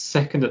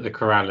 2nd at the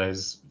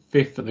Corales,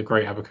 5th at the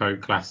Great Aberco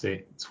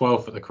Classic,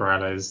 12th at the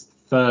Corales,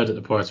 3rd at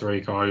the Puerto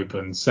Rico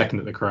Open, 2nd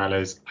at the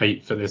Corales,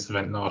 8th at this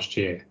event last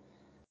year.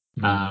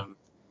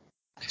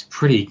 It's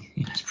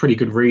pretty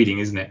good reading,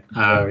 isn't it?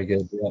 Very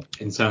good, yeah.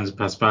 In terms of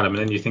Paspalum, and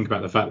then you think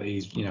about the fact that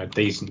he's a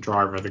decent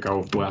driver of the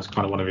golf ball. That's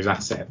kind of one of his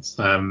assets.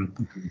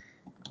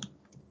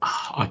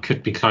 I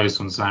could be close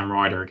on Sam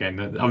Ryder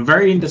again. I'm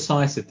very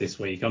indecisive this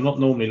week. I'm not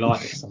normally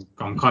like this.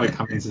 I'm kind of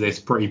coming to this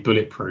pretty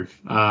bulletproof.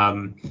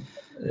 But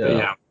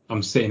yeah,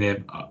 I'm sitting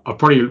here. I'll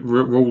probably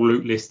rule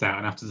Luke List out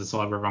and have to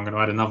decide whether I'm going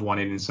to add another one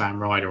in Sam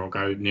Ryder or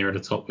go nearer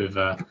the top with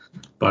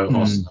Bo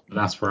Hoss.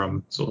 That's where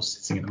I'm sort of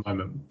sitting at the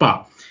moment.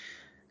 But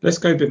let's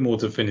go a bit more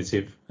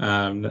definitive.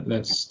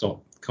 Let's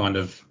stop kind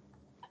of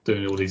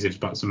doing all these ifs,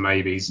 buts, and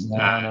maybes. No,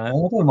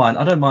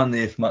 I don't mind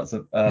the if, buts,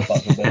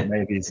 and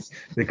maybes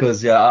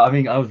because I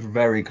mean I was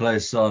very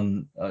close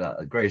on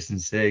Grayson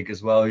Sigg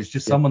as well. He's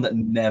just someone that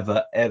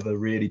never ever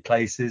really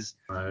places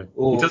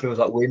or feels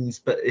like wins,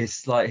 but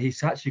it's like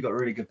he's actually got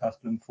really good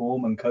Paspalum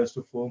form and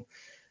coastal form,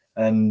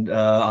 and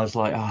I was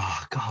like,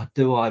 oh God,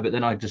 do I? But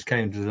then I just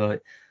came to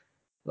like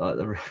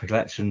the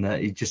reflection that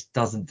he just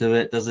doesn't do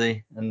it, does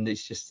he? And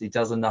it's just he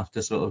does enough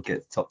to sort of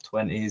get top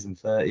 20s and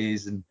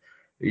 30s, and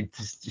he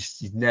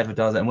he never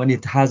does it. And when he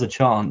has a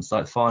chance,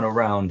 like final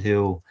round,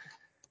 he'll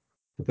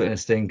put in a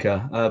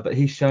stinker. But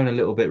he's shown a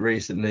little bit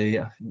recently.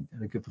 I think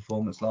had a good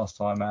performance last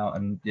time out,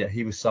 and yeah,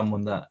 he was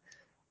someone that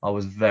I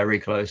was very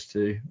close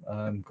to.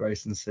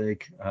 Grayson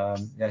Sigg,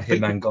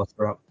 him and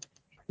Gotterup.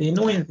 The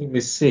annoying thing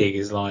with Sigg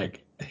is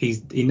like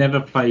he never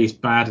plays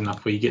bad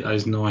enough where you get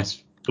those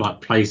nice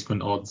like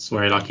placement odds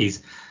where like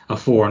he's a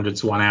 400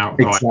 to 1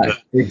 outright.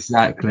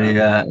 Exactly.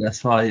 Yeah,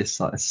 that's why it's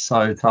like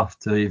so tough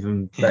to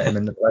even bet him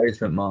in the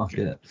placement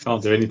market.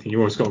 Can't do anything. You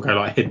always got to go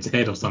like head to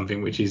head or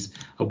something, which is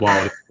a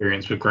wild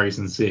experience with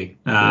Grayson Sigg.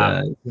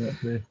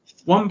 Exactly.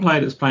 One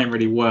player that's playing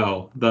really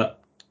well that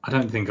I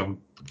don't think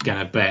I'm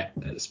gonna bet,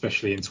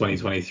 especially in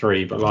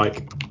 2023, but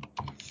like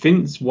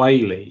Vince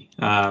Whaley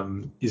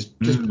is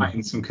just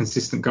playing some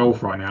consistent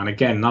golf right now. And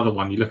again, another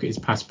one. You look at his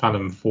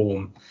Paspalum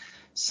form.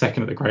 2nd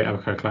at the Great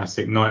Aberco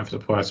Classic, 9th at the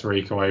Puerto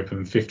Rico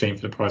Open, 15th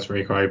at the Puerto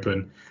Rico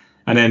Open.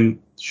 And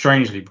then,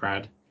 strangely,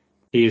 Brad,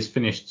 he has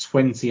finished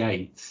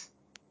 28th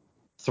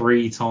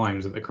 3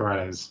 times at the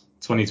Corales,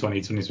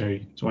 2020,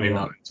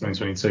 2021,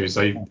 2022.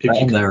 So if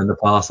you there in the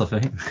past, I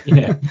think.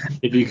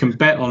 If you can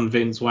bet on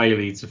Vince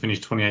Whaley to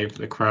finish 28th at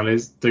the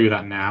Corales, do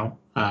that now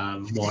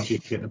whilst you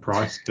get the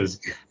price, because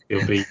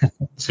it'll be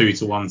 2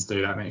 to 1 to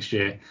do that next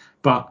year.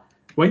 But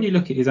when you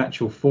look at his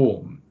actual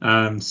form,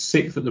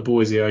 6th at the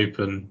Boise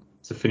Open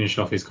to finish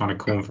off his kind of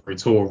Corn Ferry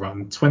Tour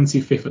run,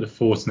 25th at the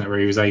Fortinet where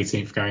he was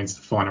 18th going into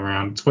the final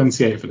round,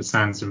 28th at the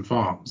Sanderson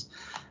Farms,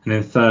 and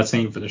then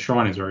 13th at the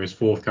Shriners where he was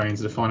 4th going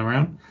into the final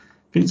round.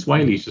 Vince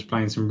Whaley's just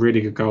playing some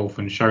really good golf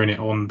and showing it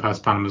on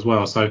Paspalum as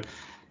well. So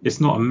it's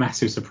not a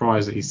massive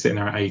surprise that he's sitting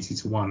there at 80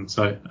 to 1.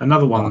 So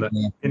another one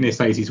that in this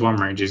 80 to 1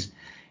 range is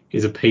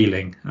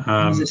appealing.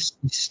 He's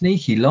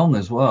sneaky long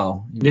as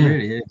well. He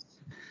really is.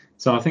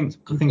 So I think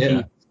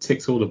he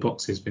ticks all the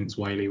boxes, Vince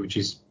Whaley, which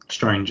is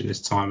strange at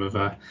this time of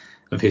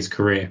his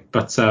career.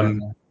 But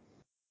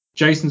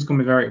Jason's gone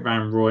with Eric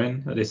Van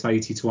Rooyen at this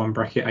 80 to 1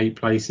 bracket, 8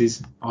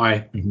 places. I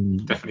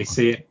definitely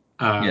see it.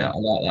 Yeah, I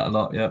like that a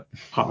lot. Yeah.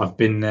 I've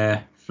been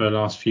there for the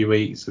last few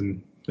weeks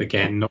and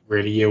again not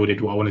really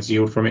yielded what I wanted to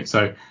yield from it.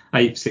 So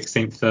 8th,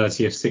 16th,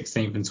 30th,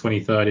 16th, and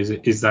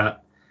 23rd is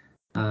that.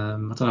 I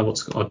don't know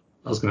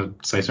I was going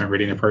to say something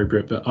really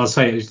inappropriate, but I'll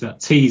say it's that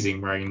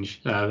teasing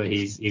range that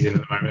he's in at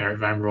the moment, Eric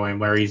Van Rooyen,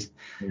 where he's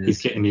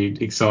getting you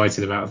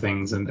excited about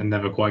things and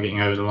never quite getting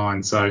over the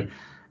line. So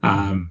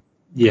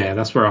yeah,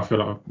 that's where I feel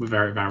like with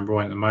Eric Van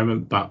Rooyen at the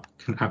moment, but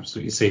can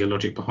absolutely see the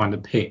logic behind the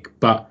pick.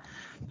 But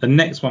the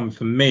next one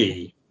for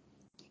me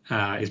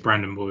is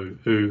Brandon Wu,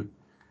 who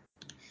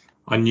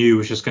I knew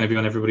was just going to be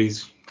on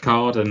everybody's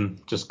card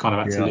and just kind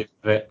of had to live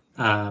with it.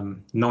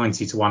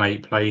 90 to 1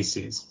 8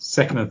 places,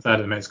 second and third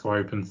at the Mexico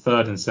Open,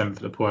 third and seventh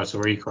at the Puerto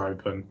Rico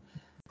Open.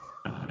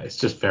 It's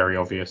just very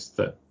obvious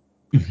that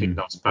he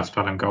loves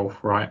Paspal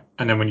golf, right?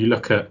 And then when you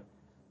look at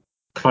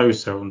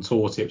closer on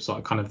tour tips,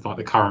 like kind of like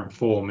the current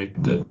form,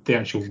 the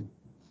actual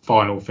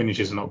final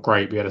finishes are not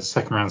great. We had a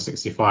second round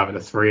 65 at the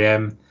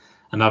 3M,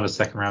 another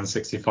second round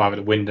 65 at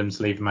the Wyndham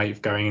to leave him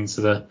eighth going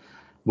into the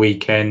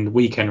weekend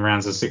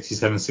rounds of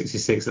 67,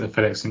 66 at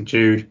the FedEx St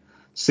Jude,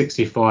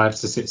 65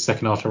 to sit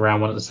second after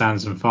round one at the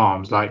Sands and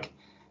Farms. Like,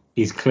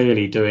 he's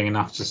clearly doing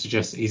enough to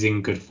suggest that he's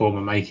in good form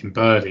and making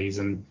birdies,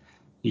 and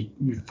you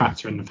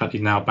factor in the fact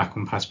he's now back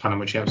on Paspalum,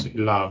 which he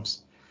absolutely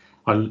loves.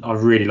 I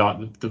really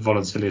like the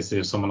volatility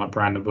of someone like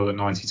Brandon Wu at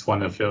 90 to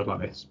 1 in a field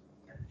like this.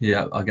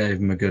 Yeah, I gave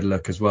him a good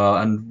look as well.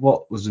 And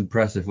what was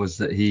impressive was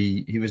that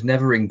he was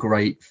never in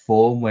great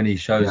form when he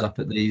shows up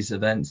at these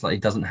events. Like, he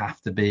doesn't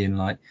have to be in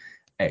like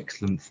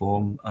excellent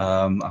form.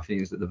 I think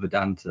it was at the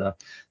Vedanta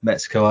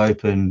Mexico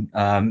Open.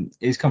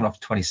 He's coming off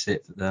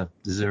 26th at the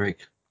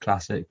Zurich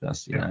Classic.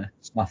 That's know,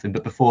 it's nothing.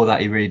 But before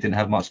that, he really didn't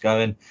have much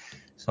going.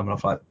 Coming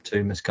off like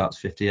 2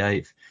 miscuts,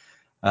 58th.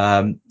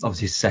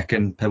 Obviously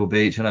second Pebble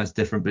Beach. I know it's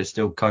different, but it's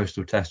still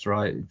coastal test,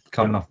 right?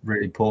 Coming off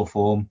really poor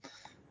form.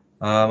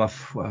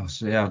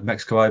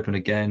 Mexico Open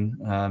again.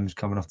 He's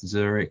coming off the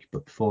Zurich,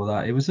 but before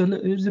that, it was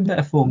in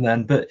better form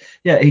then. But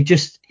yeah, he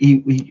just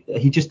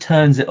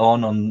turns it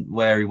on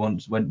where he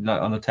wants, when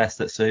like on a test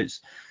that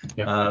suits.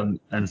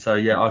 And so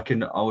yeah, I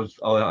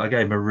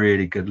gave him a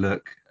really good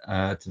look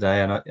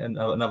today, and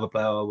another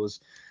player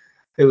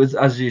it was,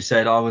 as you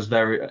said,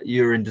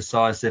 you were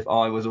indecisive.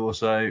 I was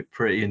also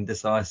pretty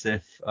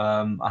indecisive.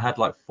 I had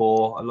like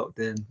 4 I locked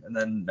in, and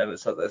then there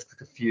was there's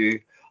a few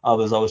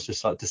others I was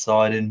just like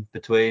deciding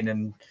between,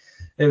 and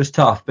it was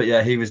tough. But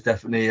yeah, he was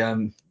definitely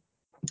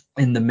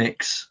in the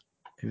mix.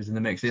 He was in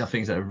the mix. I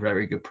think he's at a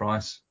very good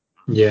price.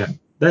 Yeah.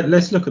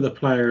 Let's look at the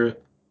player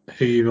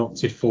who you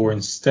opted for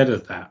instead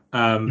of that.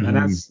 And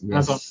as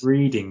I'm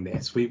reading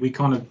this, we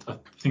kind of, I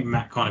think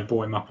Matt kind of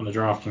brought him up on the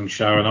DraftKings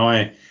show, and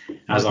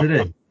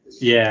and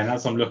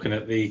as I'm looking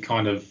at the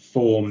kind of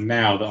form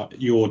now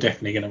that you're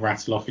definitely going to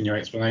rattle off in your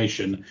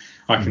explanation,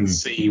 I can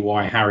see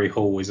why Harry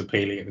Hall is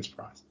appealing at this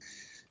price.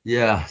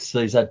 Yeah,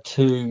 so he's had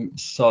 2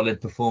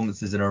 solid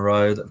performances in a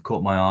row that have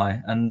caught my eye.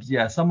 And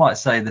yeah, some might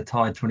say the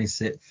tied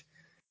 26th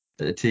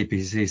at the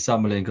TPC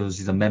Summerlin, because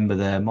he's a member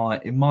there,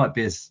 it might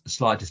be a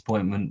slight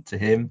disappointment to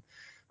him.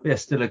 But yeah,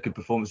 still a good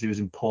performance. He was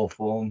in poor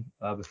form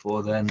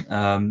before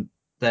then.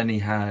 Then he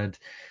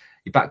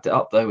backed it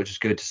up though, which is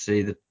good to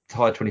see. The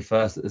tied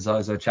 21st at the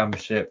Zozo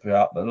Championship,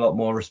 a lot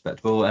more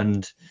respectable.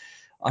 And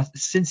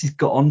since he's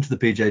got onto the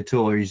PGA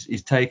Tour,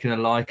 he's taken a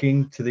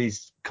liking to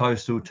these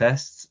coastal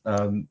tests.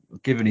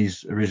 Given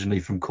he's originally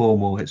from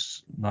Cornwall,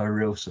 it's no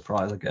real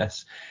surprise, I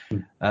guess.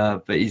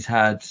 But he's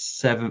had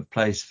 7th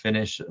place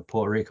finish at the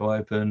Puerto Rico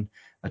Open,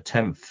 a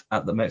 10th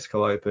at the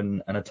Mexico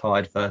Open, and a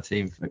tied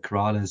 13th at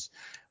Corrales.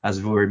 As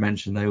I've already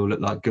mentioned, they all look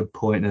like good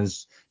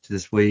pointers to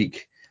this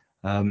week.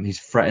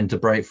 He's threatened to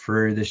break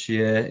through this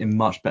year in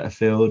much better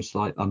fields.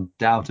 Like,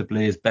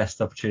 undoubtedly his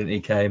best opportunity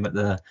came at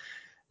the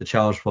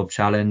Charles Schwab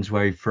Challenge,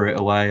 where he threw it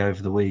away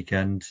over the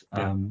weekend.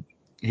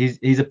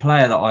 He's a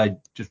player that I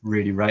just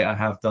really rate. I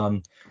have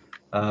done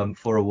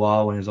for a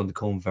while when he was on the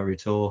Corn Ferry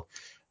Tour,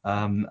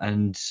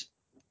 and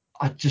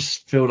I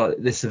just feel like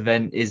this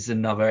event is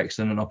another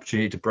excellent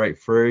opportunity to break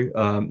through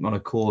on a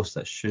course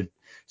that should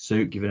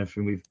suit, given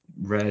everything we've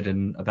read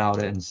and about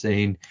it and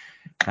seen.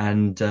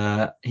 And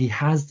he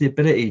has the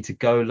ability to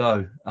go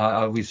low.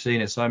 We've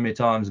seen it so many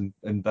times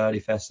in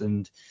Birdie Fest,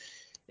 and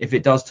if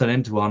it does turn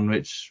into one,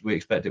 which we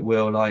expect it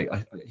will,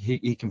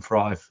 he can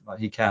thrive. Like,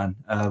 he can.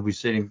 We've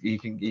seen him. He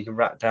can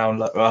rack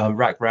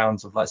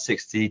rounds of like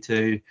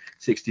 62,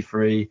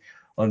 63.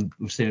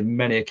 We've seen it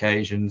many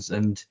occasions.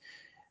 And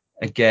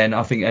again,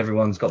 I think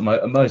everyone's got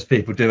most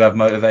people do have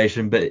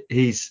motivation, but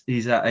he's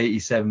at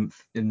 87th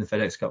in the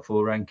FedEx Cup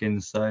 4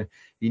 rankings, so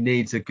he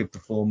needs a good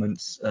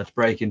performance to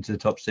break into the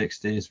top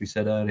 60. As we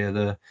said earlier,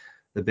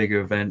 the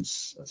bigger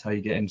events, that's how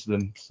you get into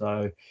them.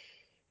 So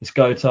it's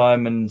go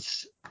time, and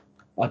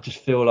I just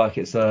feel like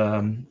he's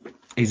a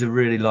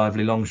really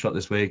lively long shot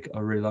this week. I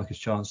really like his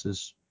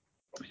chances.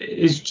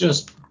 It's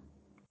just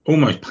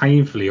almost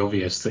painfully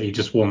obvious that he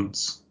just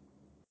wants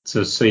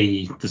to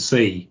see the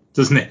sea,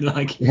 doesn't it?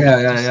 Like,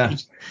 yeah.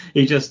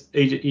 You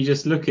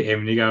just look at him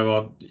and you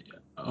go,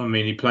 I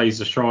mean, he plays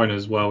the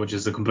Shriners well, which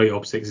is the complete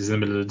opposite 'cause he's in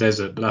the middle of the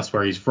desert, but that's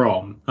where he's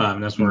from.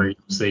 That's where he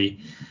obviously,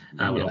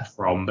 well, not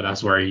from, but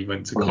that's where he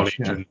went to college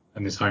and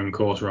his home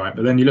course, right?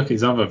 But then you look at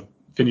his other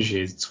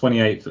finishes: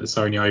 28th at the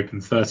Sony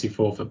Open,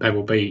 34th at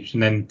Pebble Beach,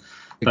 and then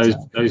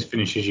those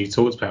finishes you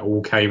talked about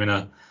all came in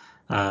a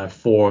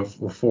 4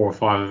 or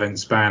 5 event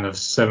span of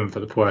 7th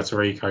at the Puerto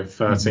Rico,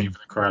 13th for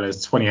the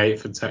Corrales,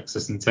 28th for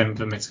Texas, and 10th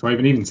for Mexico.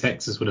 Even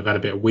Texas would have had a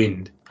bit of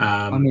wind.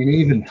 I mean,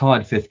 even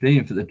tied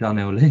 15th at the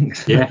Dunhill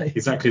Links. Yeah,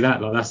 exactly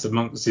that. Like, that's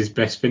amongst his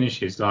best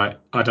finishes. Like,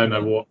 I don't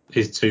know what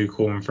his 2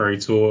 Corn Ferry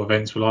Tour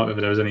events were like,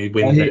 whether there was any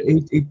wind.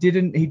 He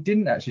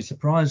didn't actually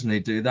surprisingly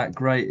do that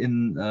great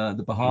in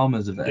the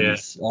Bahamas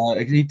events.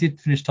 He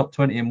did finish top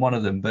 20 in one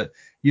of them, but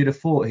you'd have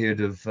thought he would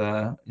have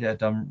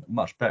done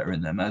much better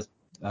in them, as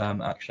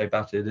Akshay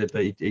Bhatia did,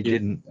 but he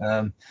didn't.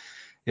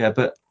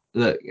 But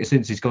look,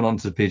 since he's gone on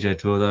to the PGA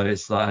Tour, though,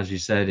 it's like, as you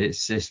said,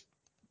 it's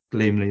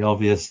gleamingly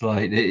obvious.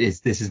 Like,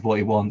 this is what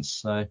he wants.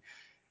 So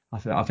I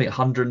think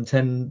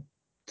 110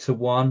 to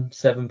 1,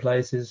 7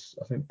 places.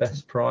 I think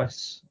best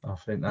price. I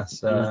think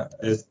that's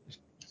it's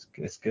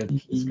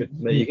good. It's good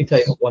for me. You can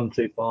take 1,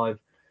 2,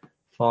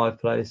 5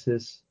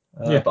 places.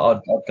 But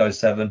I'd go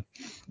 7.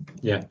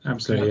 Yeah,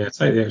 absolutely. Yeah,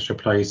 take the extra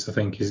place. I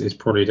think is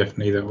probably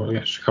definitely the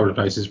extra couple of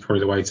places is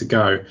probably the way to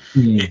go.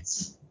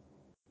 It's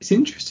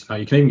interesting. Like,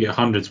 you can even get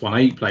 100 to 1,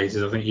 8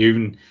 places. I think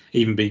you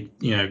even be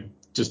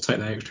just take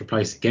that extra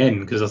place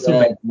again, because I still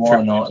think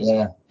why not?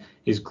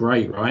 Is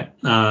great, right?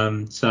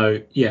 So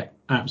yeah,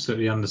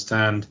 absolutely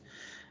understand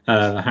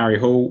the Harry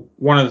Hall.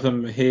 One of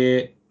them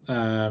here.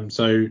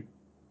 So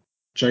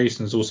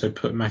Jason's also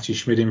put Matty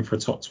Schmid in for a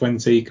top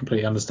 20.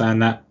 Completely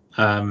understand that.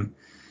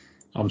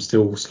 I'm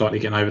still slightly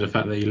getting over the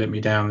fact that he let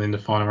me down in the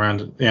final round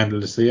at the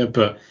Andalusia,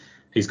 but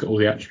he's got all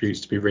the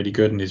attributes to be really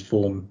good, and his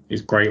form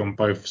is great on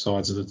both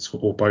sides of the tour,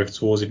 or both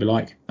tours, if you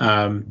like.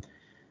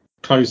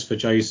 Close for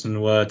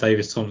Jason were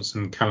Davis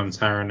Thompson, Callum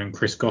Tarrant, and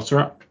Chris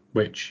Gotterup,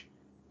 which,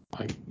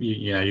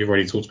 you've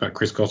already talked about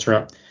Chris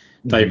Gotterup.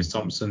 Davis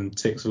Thompson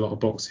ticks a lot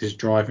of boxes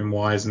driving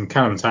wise, and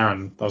Callum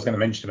Tarrant, I was going to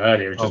mention him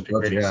earlier, has just been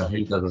really solid.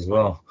 He does as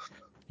well.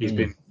 He's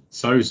been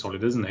so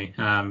solid, isn't he?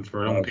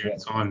 For a long period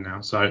of time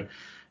now. So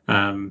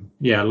I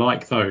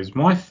like those.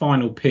 My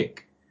final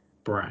pick,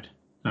 Brad,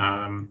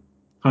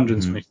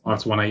 125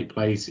 to 1, 8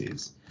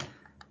 places.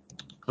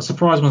 I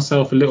surprised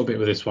myself a little bit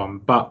with this one,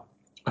 but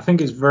I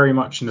think it's very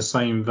much in the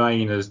same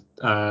vein as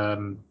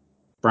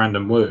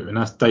Brandon Wu, and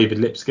that's David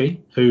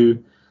Lipsky,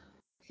 who,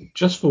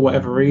 just for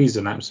whatever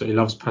reason, absolutely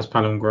loves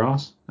Paspalum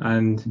grass.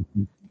 And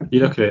you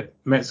look at it,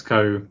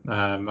 Mexico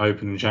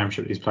Open and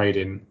Championship he's played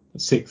in,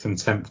 6th and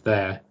 10th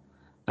there.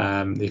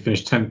 He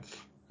finished 10th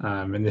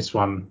in this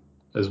one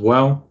as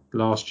well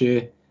last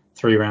year,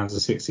 3 rounds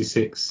of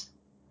 66.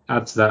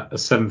 Add to that a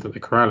 7th at the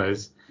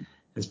Corrales.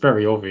 It's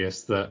very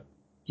obvious that,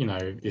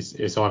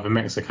 it's either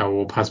Mexico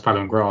or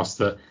Paspalum grass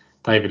that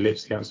David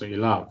Lipsky absolutely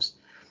loves.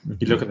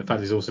 You look at the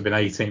fact he's also been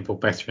 18th or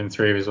better in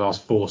 3 of his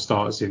last 4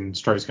 starts in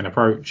strokes gained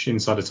approach,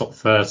 inside the top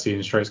 30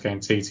 in strokes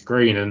gained tee to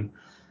green. And,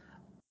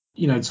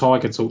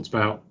 Tiger talked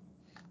about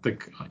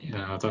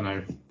I don't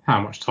know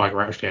how much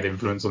Tiger actually had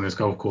influence on this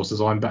golf course,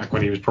 as I'm back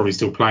when he was probably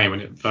still playing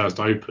when it first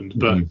opened.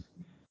 But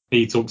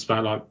he talks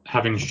about like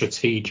having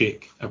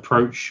strategic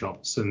approach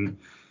shots. And,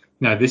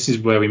 this is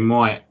where we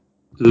might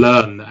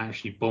learn that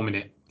actually bombing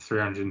it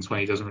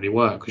 320 doesn't really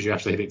work, because you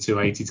have to hit it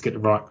 280 to get the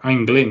right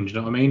angle in. Do you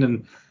know what I mean?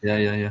 And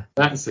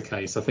that's the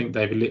case. I think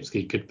David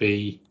Lipsky could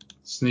be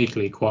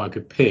sneakily quite a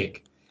good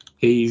pick.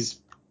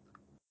 He's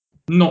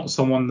not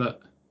someone that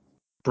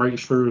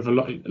breaks through with a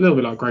little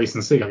bit like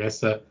Grayson Sigg, I guess,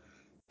 that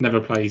never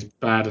plays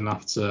bad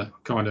enough to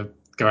kind of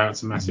go out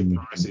to massive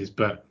prices.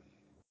 But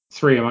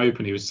 3M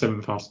Open, he was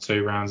 7th after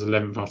 2 rounds,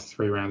 11th after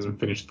 3 rounds, and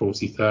finished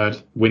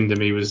 43rd.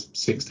 Wyndham, he was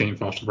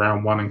 16th after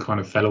round 1 and kind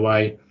of fell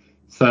away.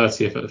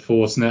 30th at the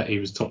Fortinet, he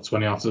was top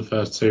 20 after the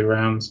first 2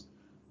 rounds.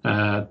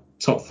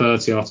 Top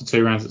 30 after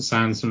 2 rounds at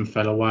Sanderson,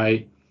 fell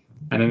away.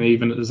 And then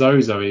even at the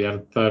Zozo, he had a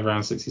 3rd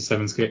round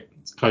 67 to get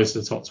close to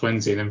the top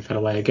 20 and then fell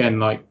away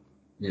again.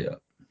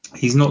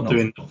 He's not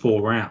doing the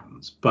 4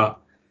 rounds, but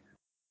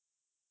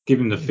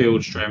given the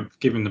field strength,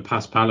 given the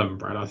Paspalum,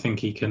 Brad, I think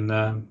he can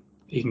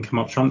come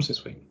up trumps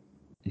this week.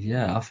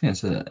 Yeah, I think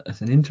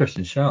it's an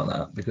interesting shout,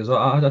 that, because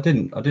I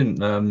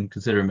didn't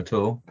consider him at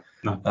all.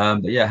 No.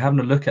 But having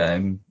a look at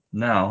him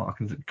now, I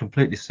can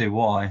completely see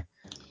why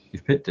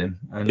you've picked him.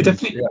 And it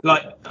definitely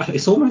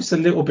it's almost a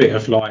little bit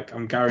of like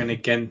I'm going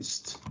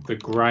against the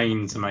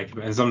grain to make it,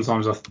 and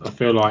sometimes I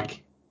feel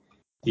like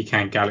you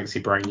can galaxy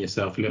brain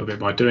yourself a little bit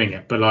by doing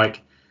it, but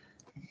like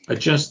it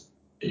just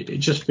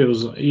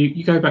feels like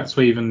you go back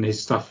to even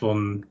his stuff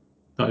on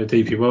like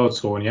the DP World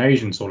Tour and the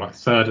Asian Tour, like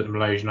 3rd at the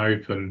Malaysian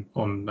Open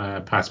on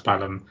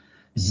Paspalum,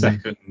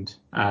 2nd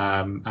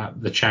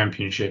at the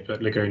Championship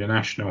at Laguna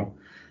National,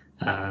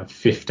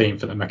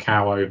 15th at the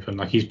Macau Open.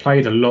 Like, he's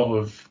played a lot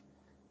of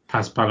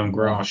Paspalum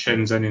grass,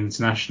 Shenzhen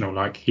International.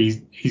 Like, he's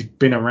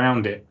been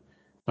around it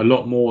a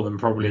lot more than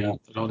probably a lot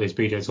of these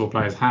PGA Tour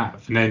players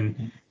have. And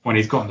then when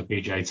he's got on the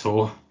PGA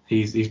Tour,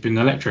 he's been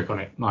electric on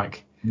it.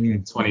 Like,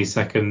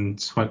 22nd,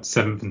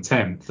 7th, and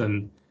 10th,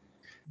 and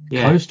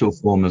yeah, Coastal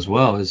form as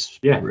well is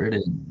Yeah.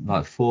 really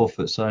like 4th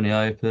at Sony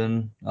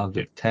Open,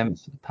 the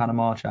 10th at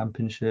Panama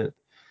Championship.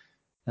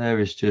 There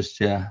is just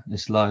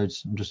it's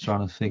loads. I'm just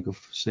trying to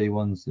see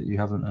ones that you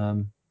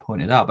haven't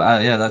pointed out,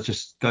 but that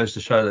just goes to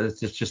show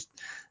that it's just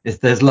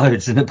there's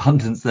loads in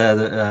abundance there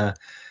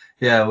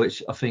that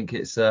which I think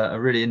it's a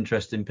really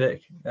interesting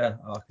pick. Yeah,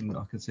 I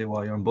can see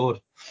why you're on board.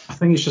 I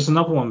think it's just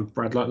another one,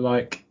 Brad.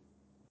 Like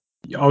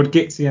I would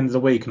get to the end of the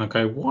week and I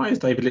go, why is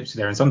David Lipsey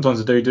there? And sometimes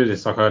I do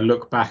this. Like I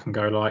look back and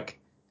go, like,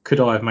 could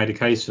I have made a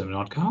case for him? And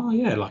I'd go, oh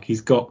yeah, like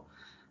he's got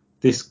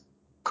this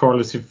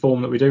correlative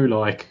form that we do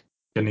like,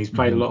 and he's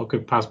played a lot of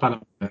good past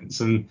Panama events.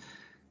 And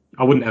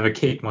I wouldn't ever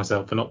kick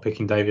myself for not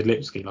picking David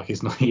Lipsky. Like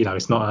it's not,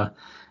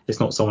 it's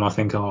not someone I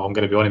think, oh, I'm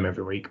going to be on him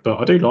every week. But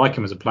I do like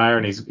him as a player,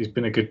 and he's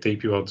been a good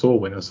DP World Tour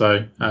winner.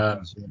 So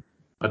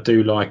I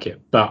do like it.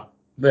 But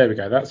there we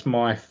go. That's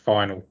my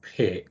final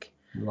pick.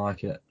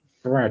 Like it.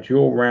 Brad,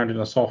 you're rounding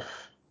us off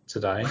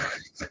today.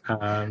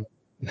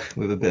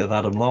 With a bit of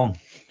Adam Long.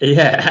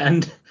 Yeah,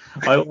 and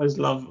I always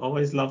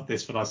love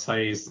this when I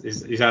say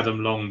he's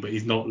Adam Long, but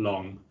he's not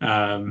long.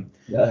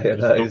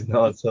 He's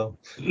not at all.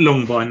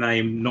 Long by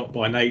name, not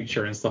by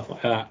nature, and stuff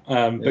like that.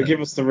 But give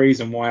us the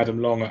reason why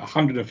Adam Long at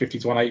 150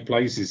 to 108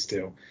 places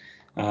still.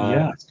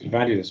 It's good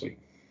value this week.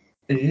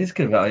 It is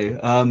good value.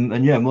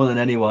 And more than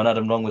anyone,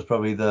 Adam Long was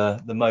probably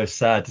the most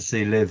sad to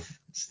see live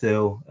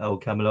still El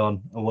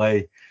Camelon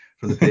away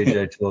from the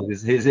PGA Tour.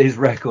 His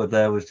record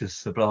there was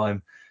just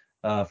sublime.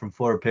 From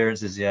 4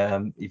 appearances,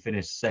 he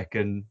finished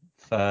second,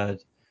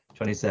 third,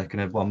 22nd,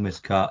 had 1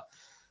 missed cut.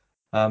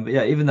 But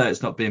even though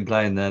it's not been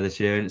playing there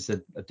this year and it's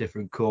a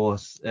different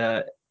course,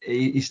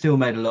 he still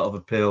made a lot of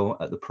appeal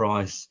at the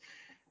price.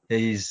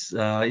 He's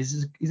a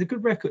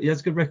good record. He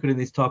has a good record in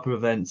these type of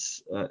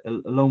events,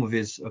 along with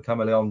his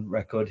Camaleon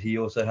record. He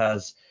also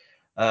has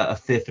a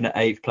 5th and an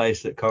 8th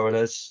place at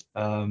Corrales.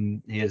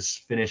 He has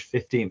finished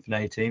 15th and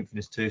 18th in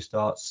his 2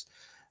 starts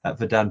at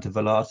Vedanta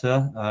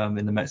Velata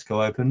in the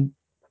Mexico Open.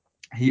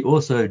 He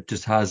also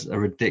just has a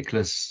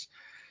ridiculously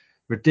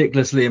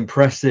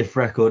impressive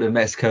record in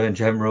Mexico in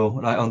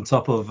general. Like on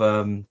top of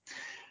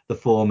the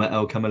form at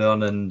El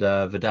Camaleon and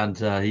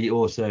Vedanta, he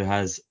also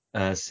has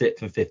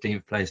 6th and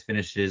 15th place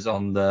finishes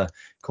on the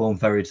Corn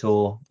Ferry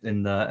Tour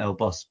in the El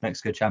Boss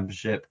Mexico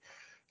Championship.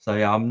 So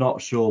I'm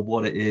not sure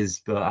what it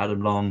is, but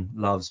Adam Long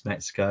loves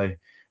Mexico.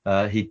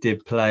 He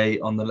did play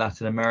on the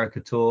Latin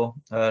America Tour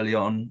early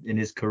on in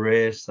his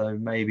career, so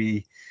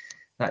maybe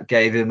that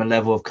gave him a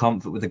level of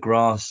comfort with the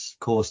grass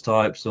course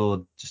types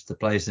or just the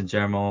place in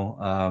general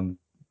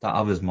that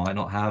others might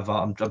not have.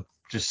 I'm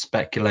just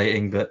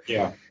speculating, but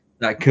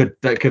that could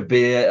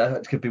be it.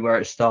 It could be where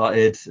it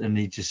started. And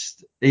he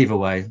just, either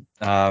way,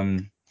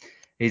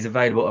 he's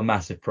available at a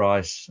massive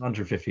price,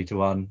 150 to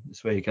 1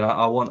 this week, and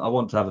I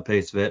want to have a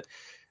piece of it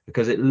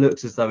because it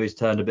looks as though he's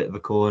turned a bit of a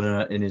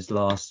corner in his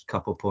last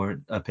couple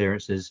point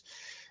appearances.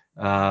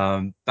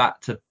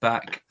 Back to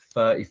back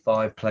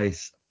 35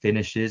 place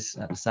finishes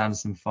at the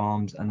Sanderson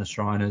Farms and the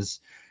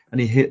Shriners,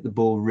 and he hit the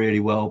ball really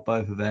well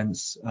both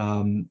events.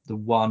 The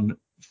one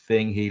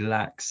thing he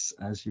lacks,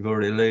 as you've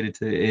already alluded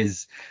to,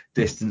 is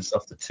distance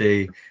off the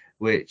tee,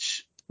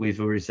 which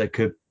we've already said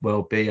could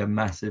well be a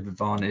massive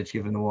advantage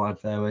given the wide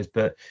fairways.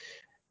 But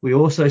we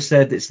also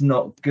said it's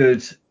not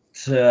good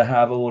to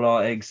have all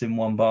our eggs in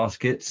one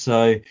basket,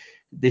 so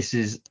this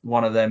is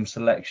one of them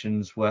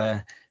selections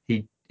where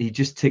he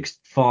just ticks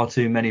far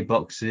too many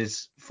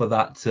boxes for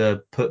that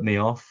to put me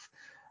off.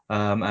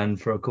 And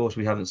for a course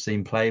we haven't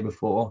seen play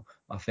before,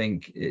 I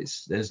think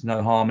there's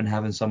no harm in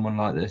having someone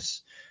like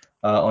this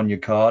on your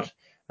card.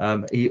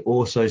 He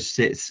also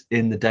sits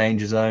in the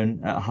danger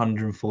zone at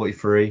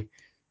 143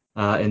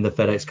 in the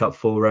FedEx Cup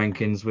full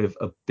rankings with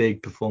a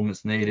big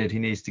performance needed. He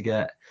needs to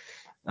get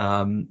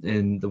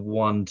in the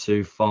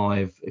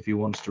 1-5 if he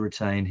wants to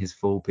retain his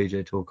full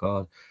PGA Tour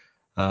card.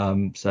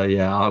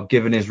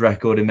 Given his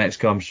record in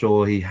Mexico, I'm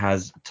sure he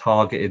has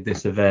targeted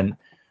this event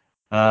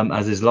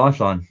as his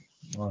lifeline.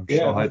 I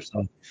hope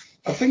so.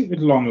 I think with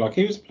Long, like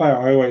he was a player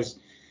I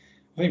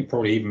think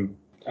probably even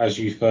as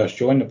you first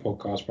joined the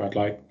podcast, Brad,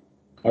 like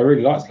I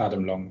really liked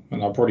Adam Long,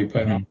 and I probably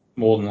put him up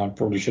more than I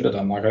probably should have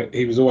done. Like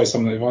he was always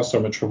someone, if I saw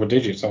him at triple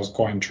digits, I was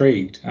quite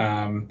intrigued.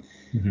 And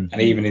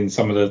even in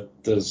some of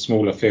the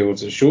smaller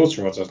fields at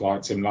shorter odds, I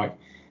liked him. Like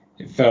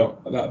it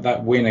felt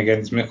that win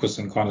against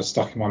Mickelson kind of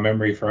stuck in my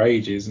memory for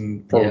ages,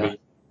 and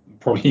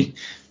probably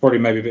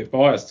maybe a bit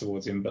biased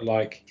towards him. But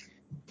like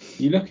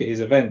you look at his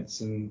events,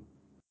 and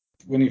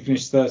when he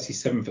finished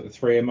 37th at the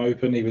 3M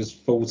Open, he was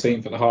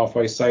 14th at the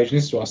halfway stage. And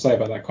this is what I say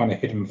about that kind of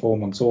hidden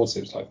form on tour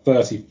tips, like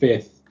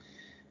 35th,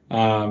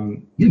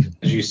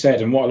 as you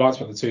said. And what I liked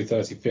about the 2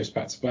 35ths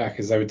back to back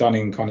is they were done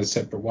in kind of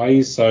separate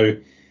ways. So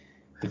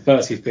the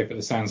 35th at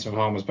the Sanderson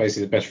Farm was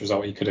basically the best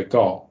result he could have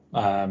got.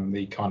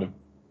 He kind of,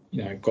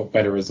 got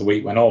better as the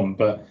week went on.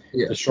 But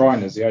the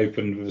Shriners, he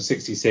opened with a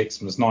 66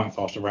 and was 9th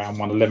after round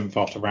 1, 11th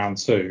after round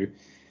 2.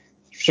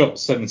 Shot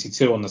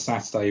 72 on the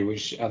Saturday,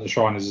 which at the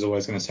Shriners is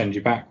always going to send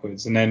you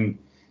backwards. And then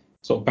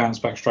sort of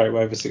bounced back straight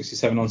away over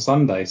 67 on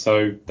Sunday.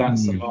 So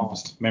that's the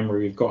last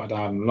memory we've got of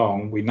Adam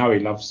Long. We know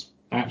he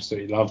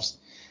absolutely loves.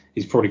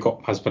 He's probably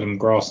has put him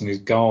grass in his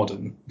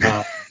garden.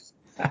 I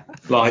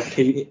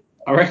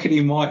reckon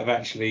he might have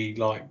actually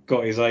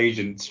got his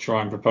agent to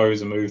try and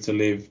propose a move to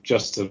Live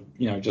just to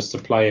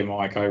play him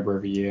Mike over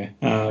every year.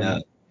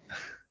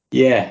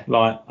 Yeah,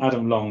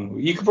 Adam Long,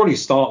 you could probably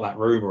start that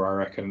rumor, I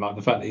reckon.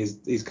 The fact that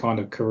his kind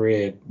of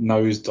career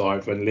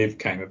nosedived when Liv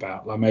came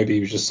about. Maybe he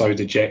was just so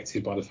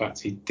dejected by the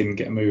fact he didn't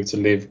get moved to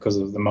Liv because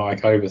of the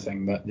Mike Over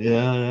thing. That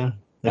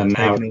They've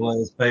taken away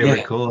his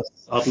favourite course.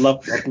 I'd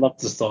love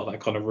to start that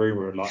kind of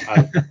rumor of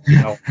Adam.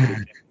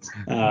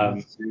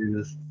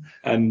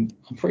 And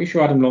I'm pretty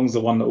sure Adam Long's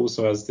the one that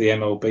also has the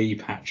MLB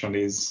patch on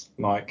his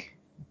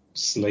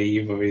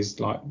sleeve of his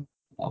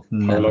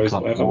polos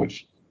or whatever,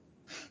 which.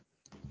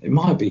 It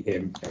might be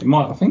him.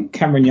 I think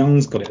Cameron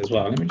Young's got it as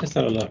well. Let me just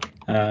have a look.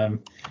 But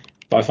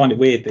I find it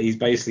weird that he's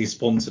basically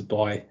sponsored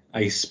by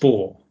a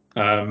sport,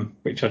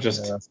 which I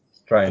just that's a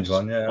strange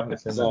one. Yeah,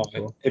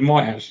 it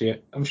might actually.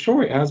 I'm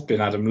sure it has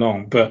been Adam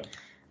Long, but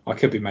I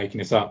could be making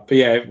this up. But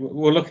yeah,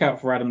 we'll look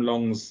out for Adam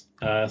Long's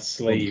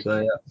sleeve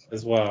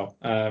as well.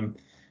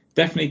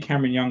 Definitely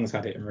Cameron Young's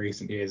had it in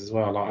recent years as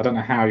well. I don't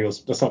know how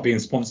that's being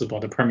sponsored by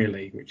the Premier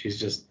League, which is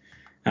just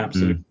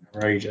absolutely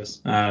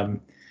outrageous.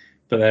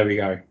 But there we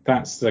go.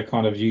 That's the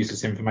kind of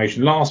useless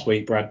information. Last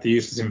week, Brad, the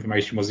useless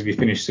information was if you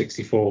finished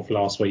 64th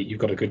last week,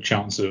 you've got a good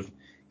chance of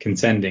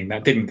contending.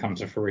 That didn't come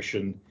to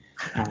fruition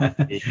at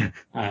the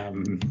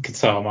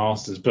Qatar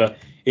Masters. But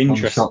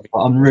interesting.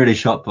 I'm really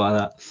shocked by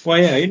that. Well,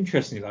 yeah,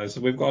 interestingly though,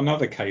 so we've got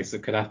another case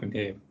that could happen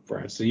here,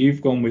 Brad. So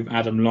you've gone with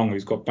Adam Long,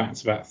 who's got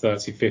back-to-back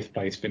 35th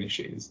place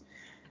finishes.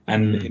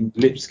 And in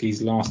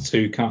Lipsky's last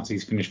two cuts,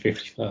 he's finished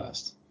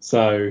 51st.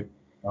 So...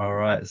 All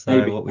right,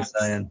 so what we're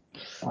saying?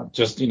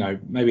 Just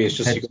maybe it's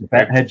just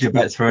hedge your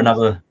bets for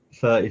another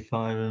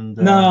 35 and.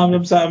 No,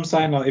 I'm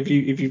saying if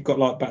you've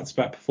got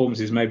back-to-back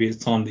performances, maybe it's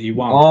time that you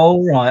won.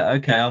 Oh right,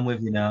 okay, I'm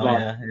with you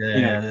now.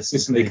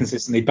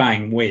 Consistently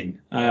bang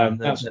win.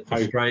 That's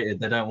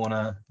frustrated. They don't want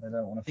to.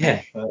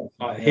 Yeah.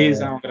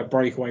 Here's how I'm going to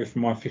break away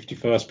from my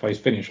 51st place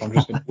finish. I'm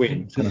just going to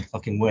win. Just going to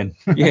fucking win.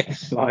 Yeah,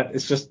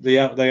 it's just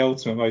the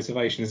ultimate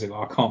motivation, is it?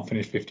 I can't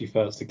finish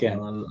 51st again.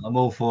 I'm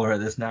all for it.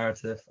 This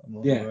narrative.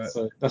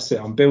 So that's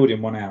it. I'm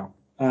building one out.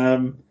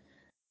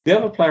 The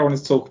other player I wanted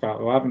to talk about,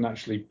 who I haven't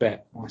actually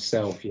bet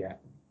myself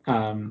yet,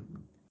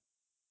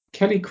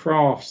 Kelly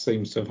Craft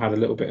seems to have had a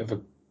little bit of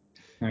a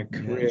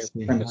career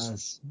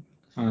apprentice.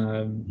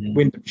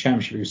 Wyndham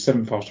Championship, he was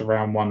 7th after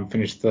round 1,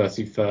 finished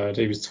 33rd.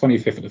 He was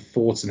 25th at the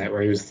Fortinet,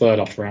 where he was 3rd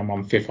after round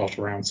 1, 5th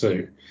after round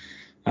 2.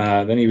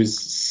 Then he was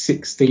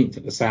 16th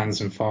at the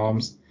Sands and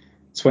Farms,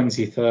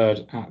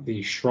 23rd at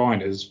the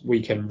Shriners,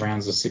 weekend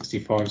rounds of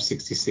 65,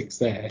 66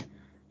 there.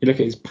 You look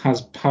at his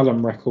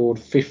Palam record,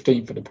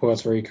 15th at the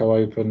Puerto Rico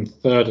Open,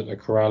 3rd at the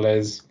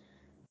Corrales,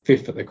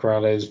 5th at the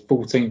Corrales,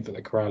 14th at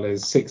the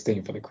Corrales,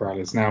 16th at the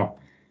Corrales. Now,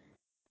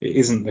 it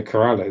isn't the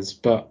Corrales,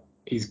 but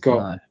he's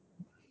got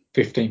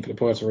 15th at the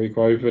Puerto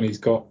Rico Open, he's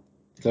got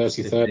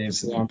 33rd at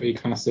the RB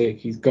Classic,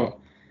 he's got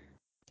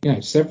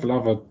several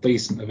other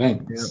decent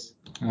events.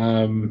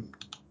 Another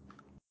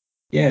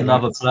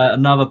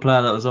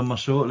player that was on my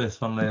shortlist,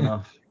 funnily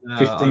enough.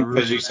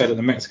 15th, as you said, at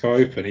the Mexico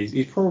Open.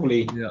 He's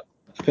probably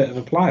a bit of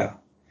a player.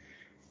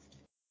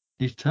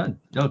 He's turned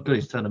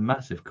a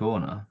massive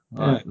corner.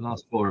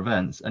 Last 4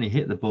 events, and he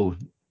hit the ball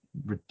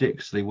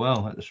ridiculously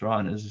well at the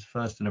Shriners, his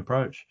first in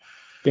approach.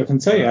 Yeah, I can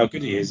tell you how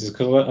good he is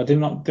because I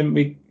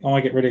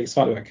get really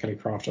excited about Kelly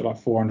Craft at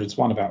 400 to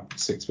 1 about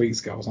 6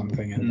 weeks ago or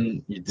something,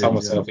 and told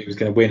myself he was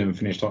going to win and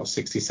finish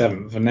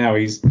 67th, and now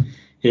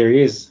here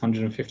he is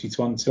 150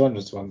 to 1,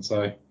 200 to 1.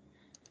 So I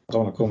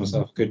don't want to call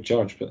myself a good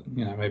judge, but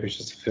maybe it's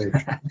just a feel.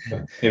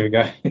 But here we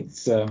go.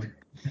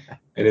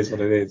 It is what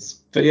it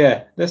is. But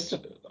yeah, this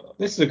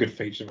is a good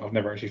feature that I've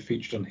never actually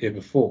featured on here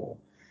before.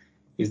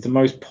 Is the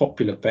most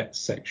popular bet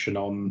section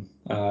on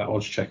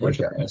Oddschecker.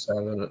 Okay, let's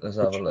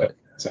have a look.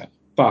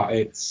 But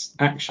it's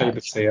Akshay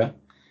Bhatia,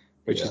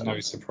 which is no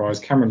surprise.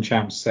 Cameron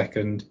Champ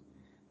second.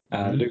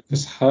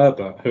 Lucas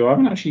Herbert, who I've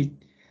not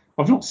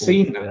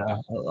seen that. Yeah,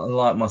 I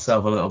like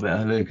myself a little bit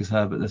of Lucas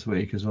Herbert this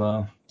week as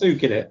well. Do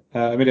get it.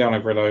 Emiliano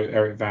Grillo,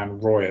 Eric Van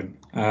Rooyen.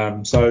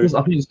 I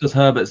think it's because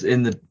Herbert's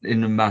in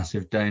the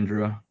massive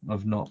danger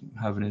of not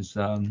having his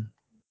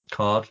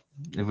card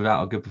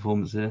without a good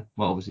performance here.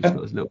 Well, obviously he's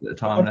got a little bit of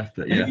time left,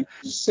 but yeah. Have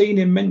you seen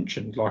him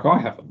mentioned? I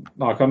haven't.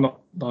 I'm not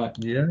like.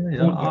 Yeah.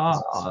 I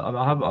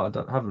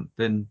haven't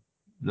been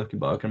looking,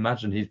 but I can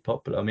imagine he's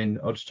popular. I mean,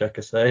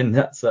 Oddschecker saying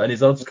that, and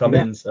his odds come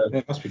in, so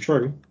it must be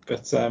true.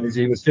 But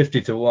he was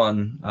 50 to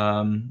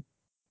 1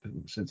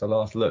 since I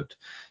last looked.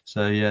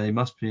 So yeah, he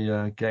must be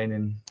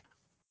gaining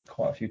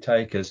quite a few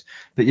takers.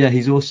 But yeah, he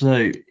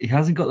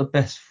hasn't got the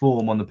best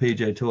form on the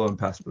PGA Tour in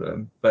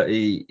Paspalum, but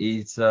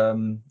he's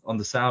on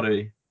the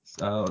Saudi.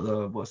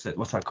 What's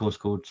that course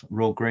called?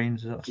 Royal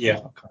Greens? Yeah.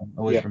 I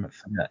always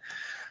forget.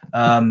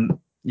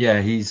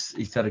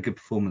 He's had a good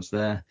performance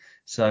there.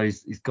 So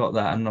he's got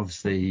that, and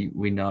obviously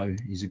we know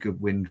he's a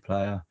good wind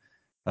player.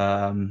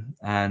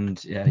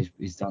 And yeah,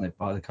 he's done it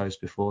by the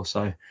coast before,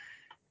 so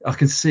I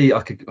can see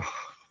I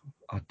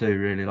do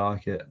really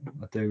like it.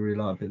 I do really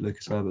like a bit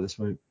Lucas Herbert this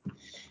week.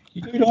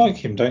 You do like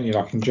him, don't you?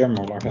 Like in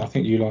general, like I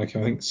think you like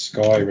him. I think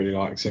Sky really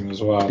likes him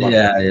as well. Like,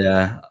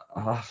 Yeah.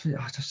 I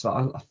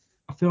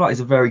feel like he's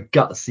a very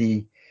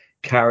gutsy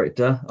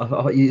character.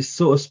 He's the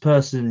sort of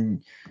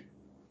person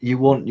you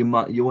want your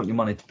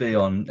money to be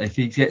on. If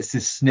he gets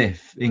this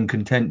sniff in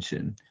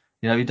contention,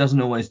 he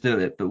doesn't always do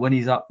it, but when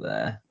he's up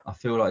there, I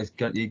feel like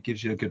he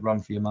gives you a good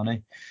run for your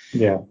money.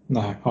 yeah,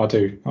 no, I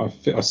do.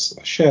 I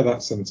share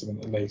that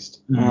sentiment at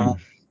least.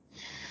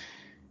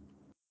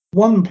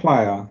 One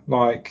player,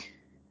 like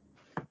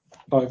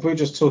if we're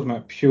just talking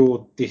about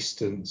pure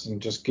distance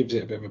and just gives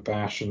it a bit of a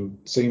bash and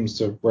seems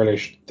to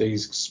relish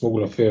these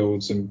smaller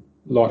fields and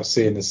like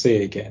seeing the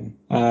sea again.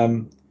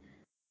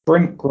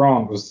 Brent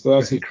Grant was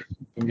 30th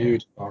at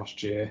Bermuda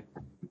last year,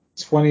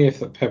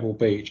 20th at Pebble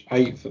Beach,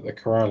 8th at the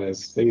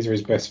Corrales. These are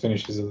his best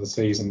finishes of the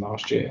season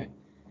last year.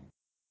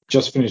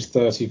 Just finished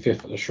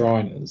 35th at the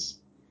Shriners.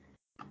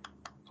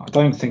 I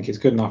don't think it's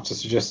good enough to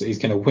suggest that he's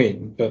going to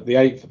win, but the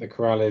 8th at the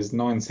Corrales,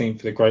 19th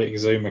for the Great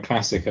Exuma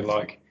Classic are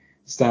like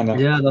stand out.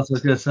 Yeah, that's what I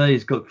was going to say.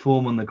 He's got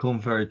form on the Corn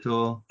Ferry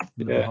Tour.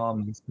 Yeah.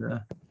 Harmons, yeah.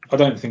 I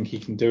don't think he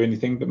can do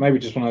anything, but maybe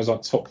just one of those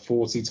like top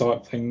 40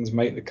 type things,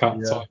 make the cut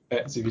type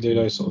bets if you do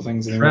those sort of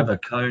things anymore. Trevor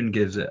Cohn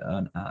gives it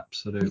an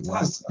absolute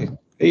whack.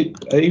 He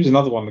was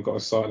another one that got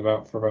excited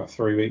about for about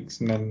 3 weeks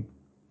and then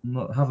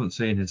haven't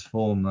seen his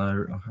form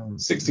though.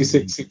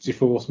 66,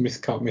 64th,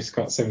 miscut,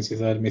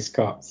 73rd,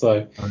 miscut.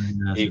 So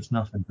it's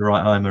nothing to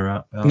write home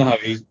about. No,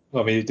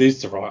 it is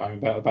to write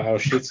home about how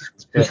shit it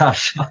is. But,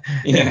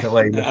 the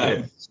way you look at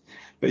it.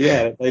 But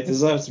yeah, they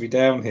deserve to be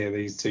down here,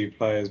 these two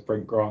players,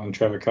 Brent Grant and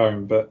Trevor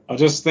Cohn. But I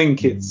just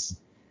think it's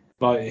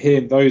like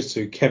hearing those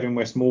two, Kevin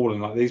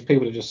Westmoreland, like these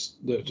people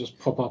that just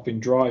pop up in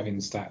driving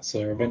stats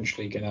are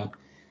eventually gonna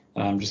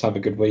just have a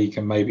good week,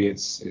 and maybe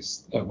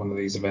it's at one of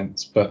these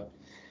events. But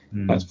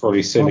that's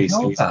probably silly.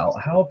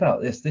 How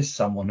about this? This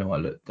someone who I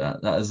looked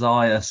at, that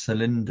Isaiah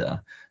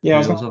Cylinder.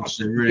 Yeah, who was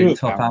obviously a really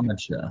top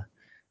amateur.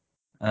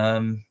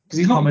 Because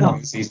he's not young,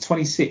 he's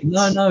 26.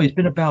 No, he's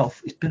been about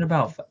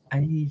for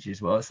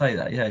ages. Well, I say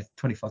that, yeah,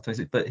 25,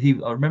 26. But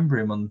I remember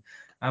him on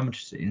amateur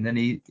scene, and then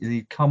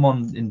he come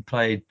on and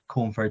played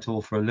Corn Ferry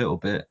Tour for a little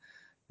bit,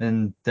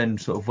 and then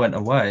sort of went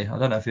away. I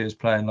don't know if he was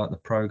playing like the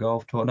Pro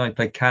Golf Tour. No, he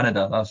played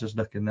Canada. I was just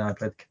looking now. He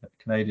played the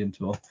Canadian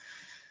Tour.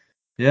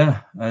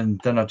 Yeah, and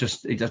then I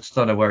just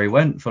don't know where he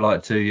went for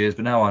like 2 years,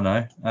 but now I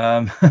know.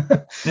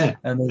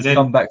 And he's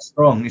come back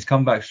strong. He's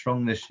come back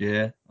strong this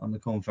year on the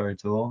Corn Ferry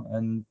Tour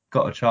and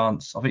got a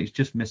chance. I think he's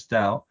just missed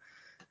out.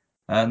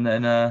 And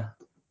then, I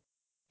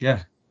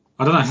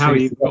don't know how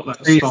he got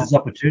that start.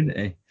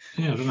 Opportunity.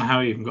 Yeah, I don't know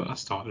how he even got that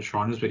start at the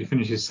Shriners, but he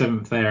finishes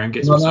 7th there and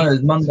gets. No, it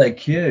was Monday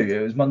Q.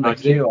 It was Monday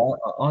Q.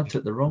 I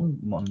took the wrong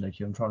Monday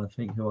Q. I'm trying to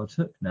think who I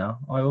took now.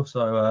 I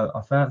also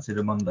I fancied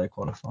a Monday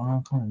qualifier.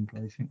 I can't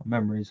really think. My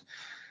memory's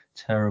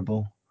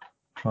terrible.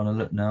 I'm trying to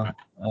look now.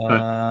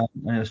 And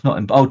it's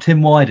not.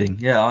 Tim Whiting.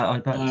 Yeah, I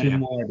backed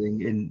Tim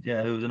Whiting in.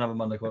 Yeah, who was another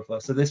Monday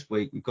qualifier. So this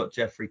week we've got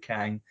Jeffrey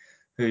Kang,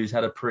 who's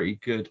had a pretty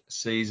good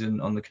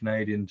season on the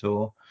Canadian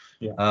Tour.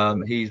 Yeah.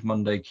 He's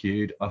Monday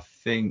queued. I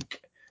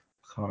think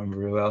I can't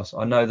remember who else.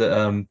 I know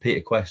that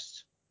Peter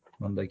Quest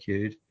Monday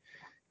queued,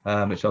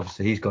 which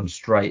obviously he's gone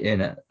straight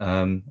in at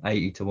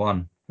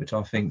 80-1, which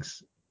I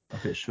think's a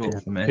bit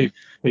short for me.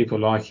 People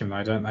like him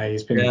though, don't they?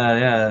 He's been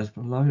there's a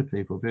load of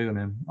people big on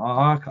him.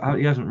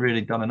 He hasn't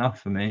really done enough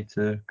for me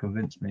to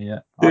convince me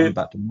yet. I haven't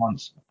backed him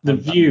once. The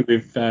view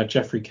with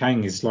Jeffrey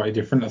Kang is slightly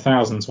different,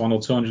 1,000-1 or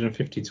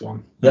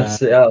 250-1.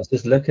 That's it. I was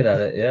just looking at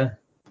it. Yeah.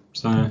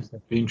 So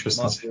it'd be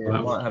interesting to see how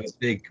that might have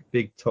a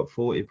big top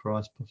 40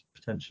 price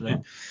potentially.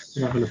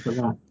 We'll have a look at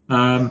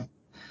that.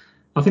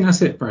 I think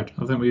that's it, Brad.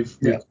 I think we've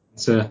got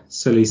a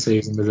silly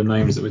season with the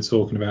names that we're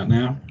talking about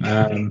now.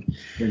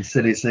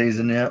 Silly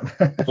season, yeah.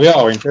 We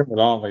are in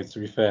general, aren't we, to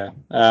be fair?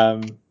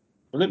 Well,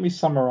 let me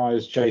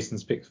summarise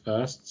Jason's pick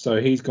first.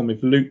 So he's gone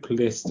with Luke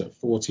List at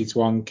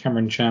 40-1,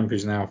 Cameron Champ,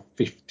 who's now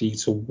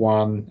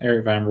 50-1,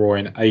 Eric Van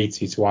Rooyen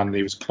 80-1.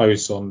 He was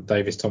close on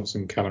Davis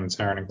Thompson, Callum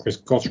Tarrant and Chris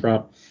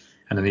Gottrap.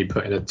 And then he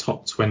put in a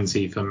top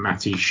 20 for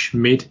Matty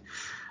Schmid.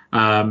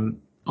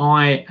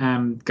 I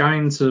am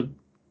going to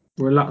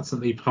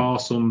reluctantly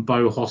pass on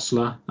Bo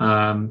Hostler.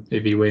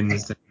 If he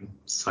wins, then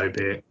so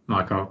be it.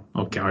 Like I'll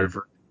get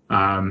over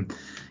it.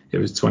 It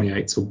was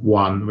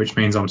 28-1, which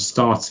means I'm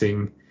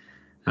starting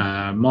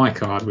my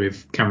card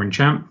with Cameron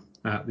Champ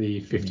at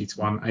the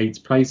 50-1,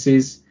 8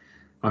 places.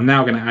 I'm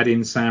now going to add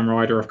in Sam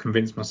Ryder. I've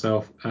convinced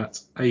myself at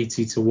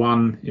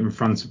 80-1 in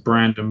front of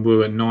Brandon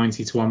Wu at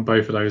 90-1,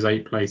 both of those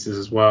 8 places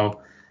as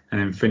well.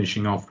 And then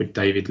finishing off with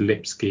David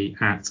Lipsky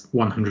at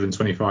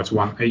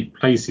 125-1, 8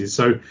 places.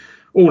 So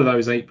all of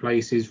those 8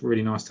 places,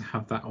 really nice to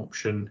have that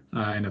option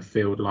in a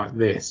field like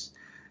this.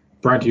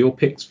 Brad, your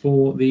picks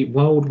for the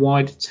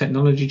Worldwide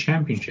Technology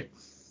Championship.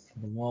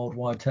 The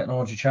Worldwide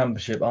Technology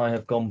Championship, I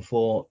have gone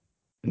for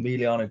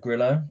Emiliano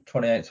Grillo,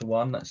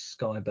 28-1. That's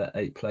Sky Bet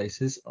 8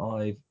 places.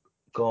 I've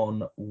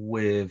gone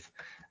with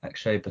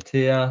Akshay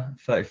Bhatia,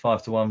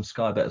 35 to 1,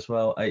 Sky Bet as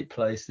well, 8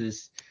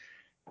 places.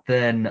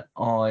 Then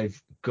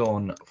I've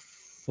gone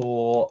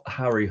for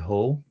Harry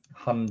Hall,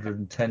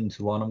 110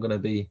 to 1. I'm going to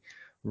be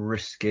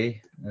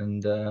risky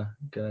and going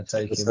to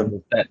take him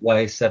with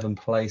Betway, 7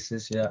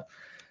 places. Yeah,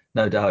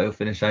 no doubt he'll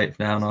finish 8th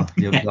now. And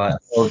you'll be like,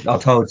 I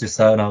told you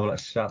so. And I'll be like,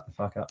 shut the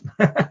fuck up.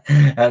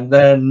 And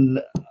then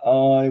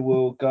I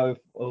will go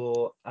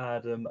for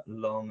Adam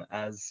Long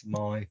as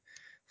my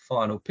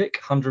final pick,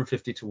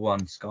 150 to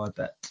 1, Sky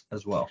Bet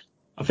as well.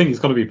 I think it's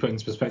got to be put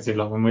into perspective.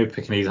 Like when we're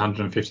picking these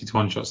 150 to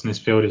 1 shots in this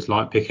field, it's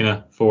like picking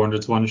a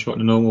 400 to 1 shot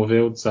in a normal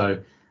field. So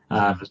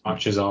as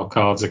much as our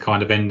cards are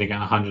kind of ending at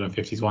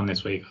 150 to 1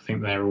 this week, I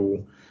think they're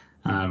all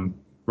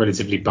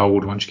relatively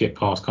bold once you get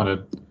past kind of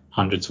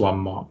 100 to 1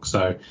 mark.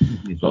 So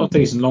a lot of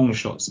decent long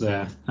shots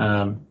there.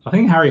 I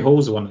think Harry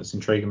Hall's the one that's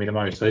intriguing me the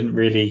most. I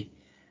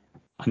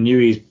knew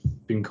he's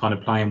been kind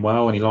of playing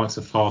well and he likes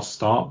a fast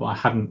start, but I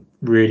hadn't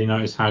really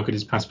noticed how good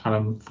his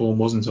Paspalam form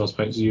was until I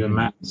spoke to you and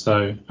Matt.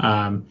 So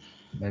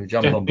maybe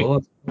jump on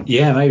board.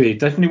 Yeah, maybe.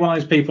 Definitely one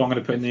of those people I'm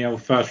going to put in the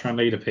old first round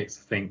leader picks,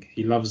 I think.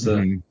 He loves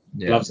the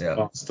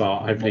fast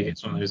start. Hopefully he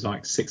gets one of those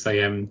like 6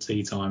 a.m.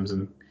 tea times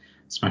and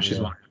smashes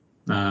one.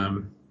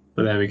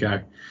 But there we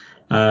go.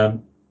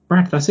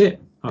 Brad, that's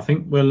it. I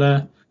think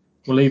we'll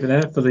leave it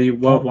there for the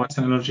Worldwide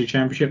Technology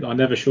Championship that I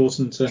never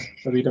shortened to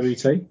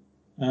WWT.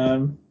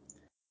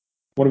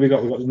 What have we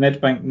got? We've got the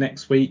Nedbank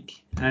next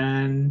week,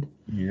 and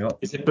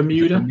is it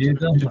Bermuda?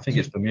 I think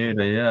it's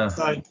Bermuda, yeah.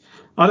 So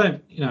I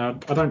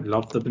don't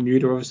love the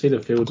Bermuda. Obviously, the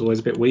field's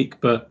always a bit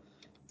weak, but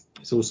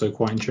it's also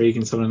quite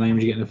intriguing. Some of the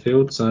names you get in the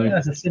field. So yeah,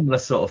 it's a similar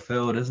sort of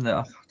field, isn't it?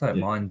 I don't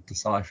mind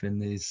deciphering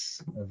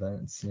these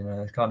events.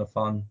 It's kind of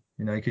fun.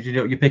 Because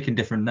you're picking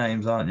different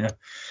names, aren't you?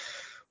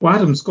 Well,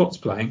 Adam Scott's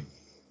playing.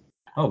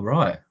 Oh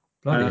right,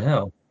 bloody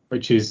hell!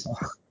 Which is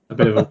a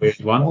bit of a weird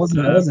one. I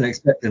wasn't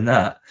expecting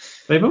that.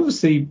 They've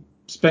obviously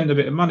spent a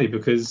bit of money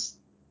because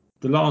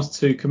the last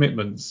 2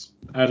 commitments,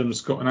 Adam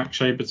Scott and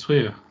Akshay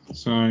Bhatia.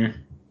 So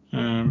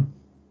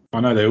I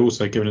know they're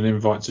also given an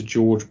invite to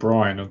George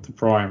Bryan of the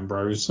Bryan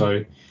Bros.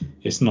 So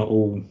it's not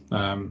all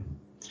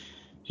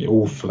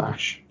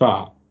flash,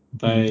 but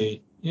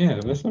they I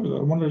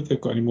wonder if they've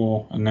got any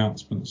more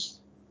announcements.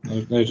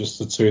 They're just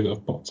the 2 that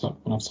have popped up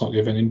when I've typed the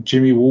event in.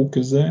 Jimmy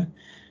Walker's there.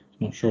 I'm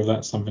not sure if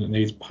that's something that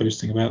needs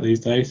posting about these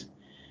days.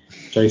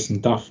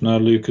 Jason Duffner,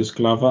 Lucas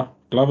Glover.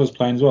 Glover's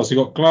playing as well. So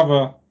you've got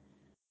Glover,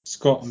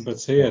 Scott and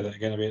Bhatia that are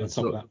going to be at the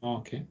top of that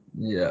market.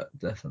 Yeah,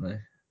 definitely.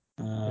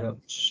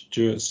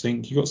 Stuart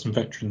Sink. You've got some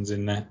veterans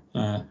in there.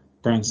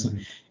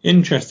 Branson.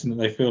 Interesting that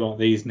they feel like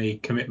these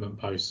need commitment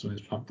posts.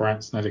 It's like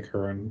Branson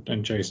Edeka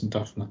and Jason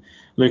Duffner.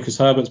 Lucas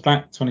Herbert's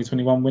back,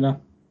 2021 winner.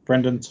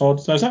 Brendan Todd.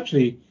 So it's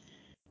actually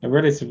a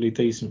relatively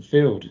decent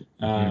field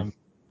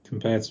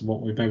compared to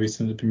what we've maybe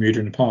seen at Bermuda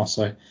in the past.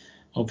 So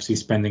obviously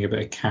spending a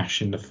bit of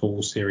cash in the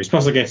full series.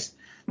 Plus, I guess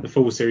the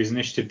full series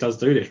initiative does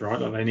do this, right?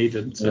 Like they need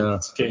to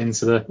get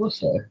into the.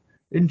 Also,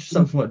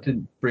 something I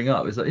didn't bring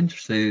up is that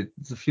interesting.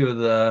 There's a few of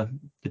the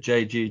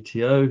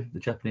JGTO, the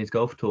Japanese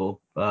Golf Tour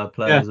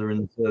players are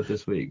in the third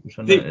this week, which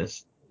I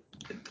noticed.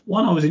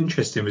 One I was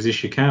interested in was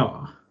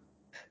Ishikawa.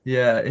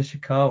 Yeah,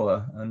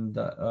 Ishikawa and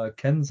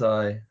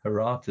Kenzai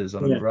Hirata's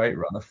on a great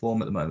run of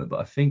form at the moment, but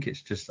I think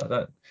it's just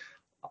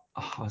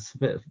it's a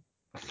bit of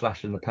a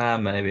flash in the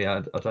pan maybe.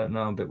 I don't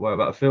know. I'm a bit worried,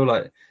 but I feel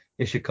like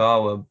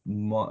Ishikawa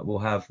will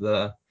have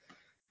the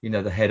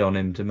head on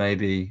him to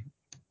maybe.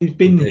 He's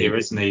been here,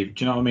 isn't he? Do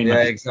you know what I mean?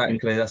 Yeah,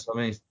 exactly. That's what I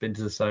mean. He's been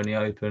to the Sony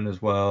Open as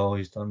well.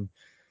 He's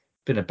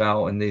been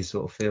about in these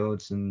sort of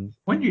fields. And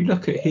when you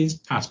look at his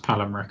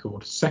Paspalam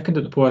record, 2nd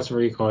at the Puerto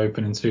Rico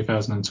Open in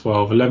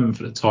 2012, 11th at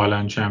the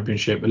Thailand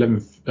Championship,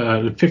 15th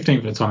at the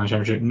Thailand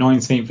Championship,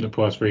 19th at the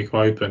Puerto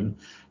Rico Open,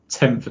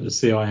 10th at the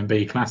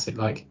CIMB Classic.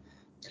 Like,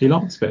 he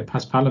likes a bit of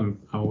Paspalam.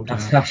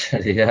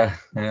 Actually, yeah,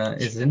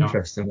 it's an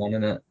interesting one,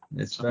 isn't it?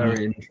 It's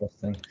very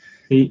interesting.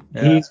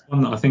 He's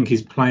one that I think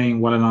is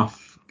playing well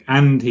enough,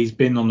 and he's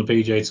been on the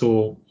PGA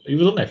Tour. He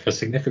was on there for a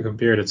significant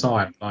period of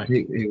time. Like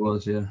he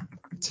was,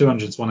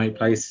 200 to 1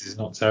 places is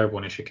not terrible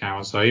in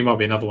Ishikawa, so he might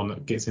be another one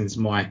that gets into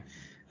my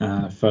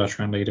first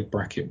round leader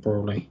bracket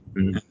probably.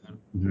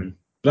 But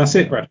that's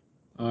it, Brad.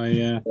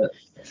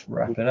 Let's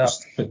wrap it up.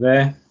 Put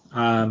there.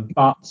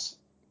 But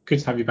good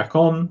to have you back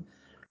on.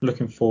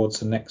 Looking forward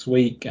to next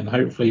week, and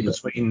hopefully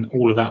between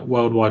all of that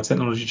Worldwide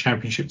Technology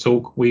Championship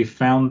talk, we've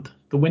found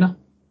the winner.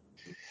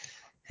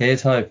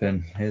 Here's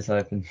hoping.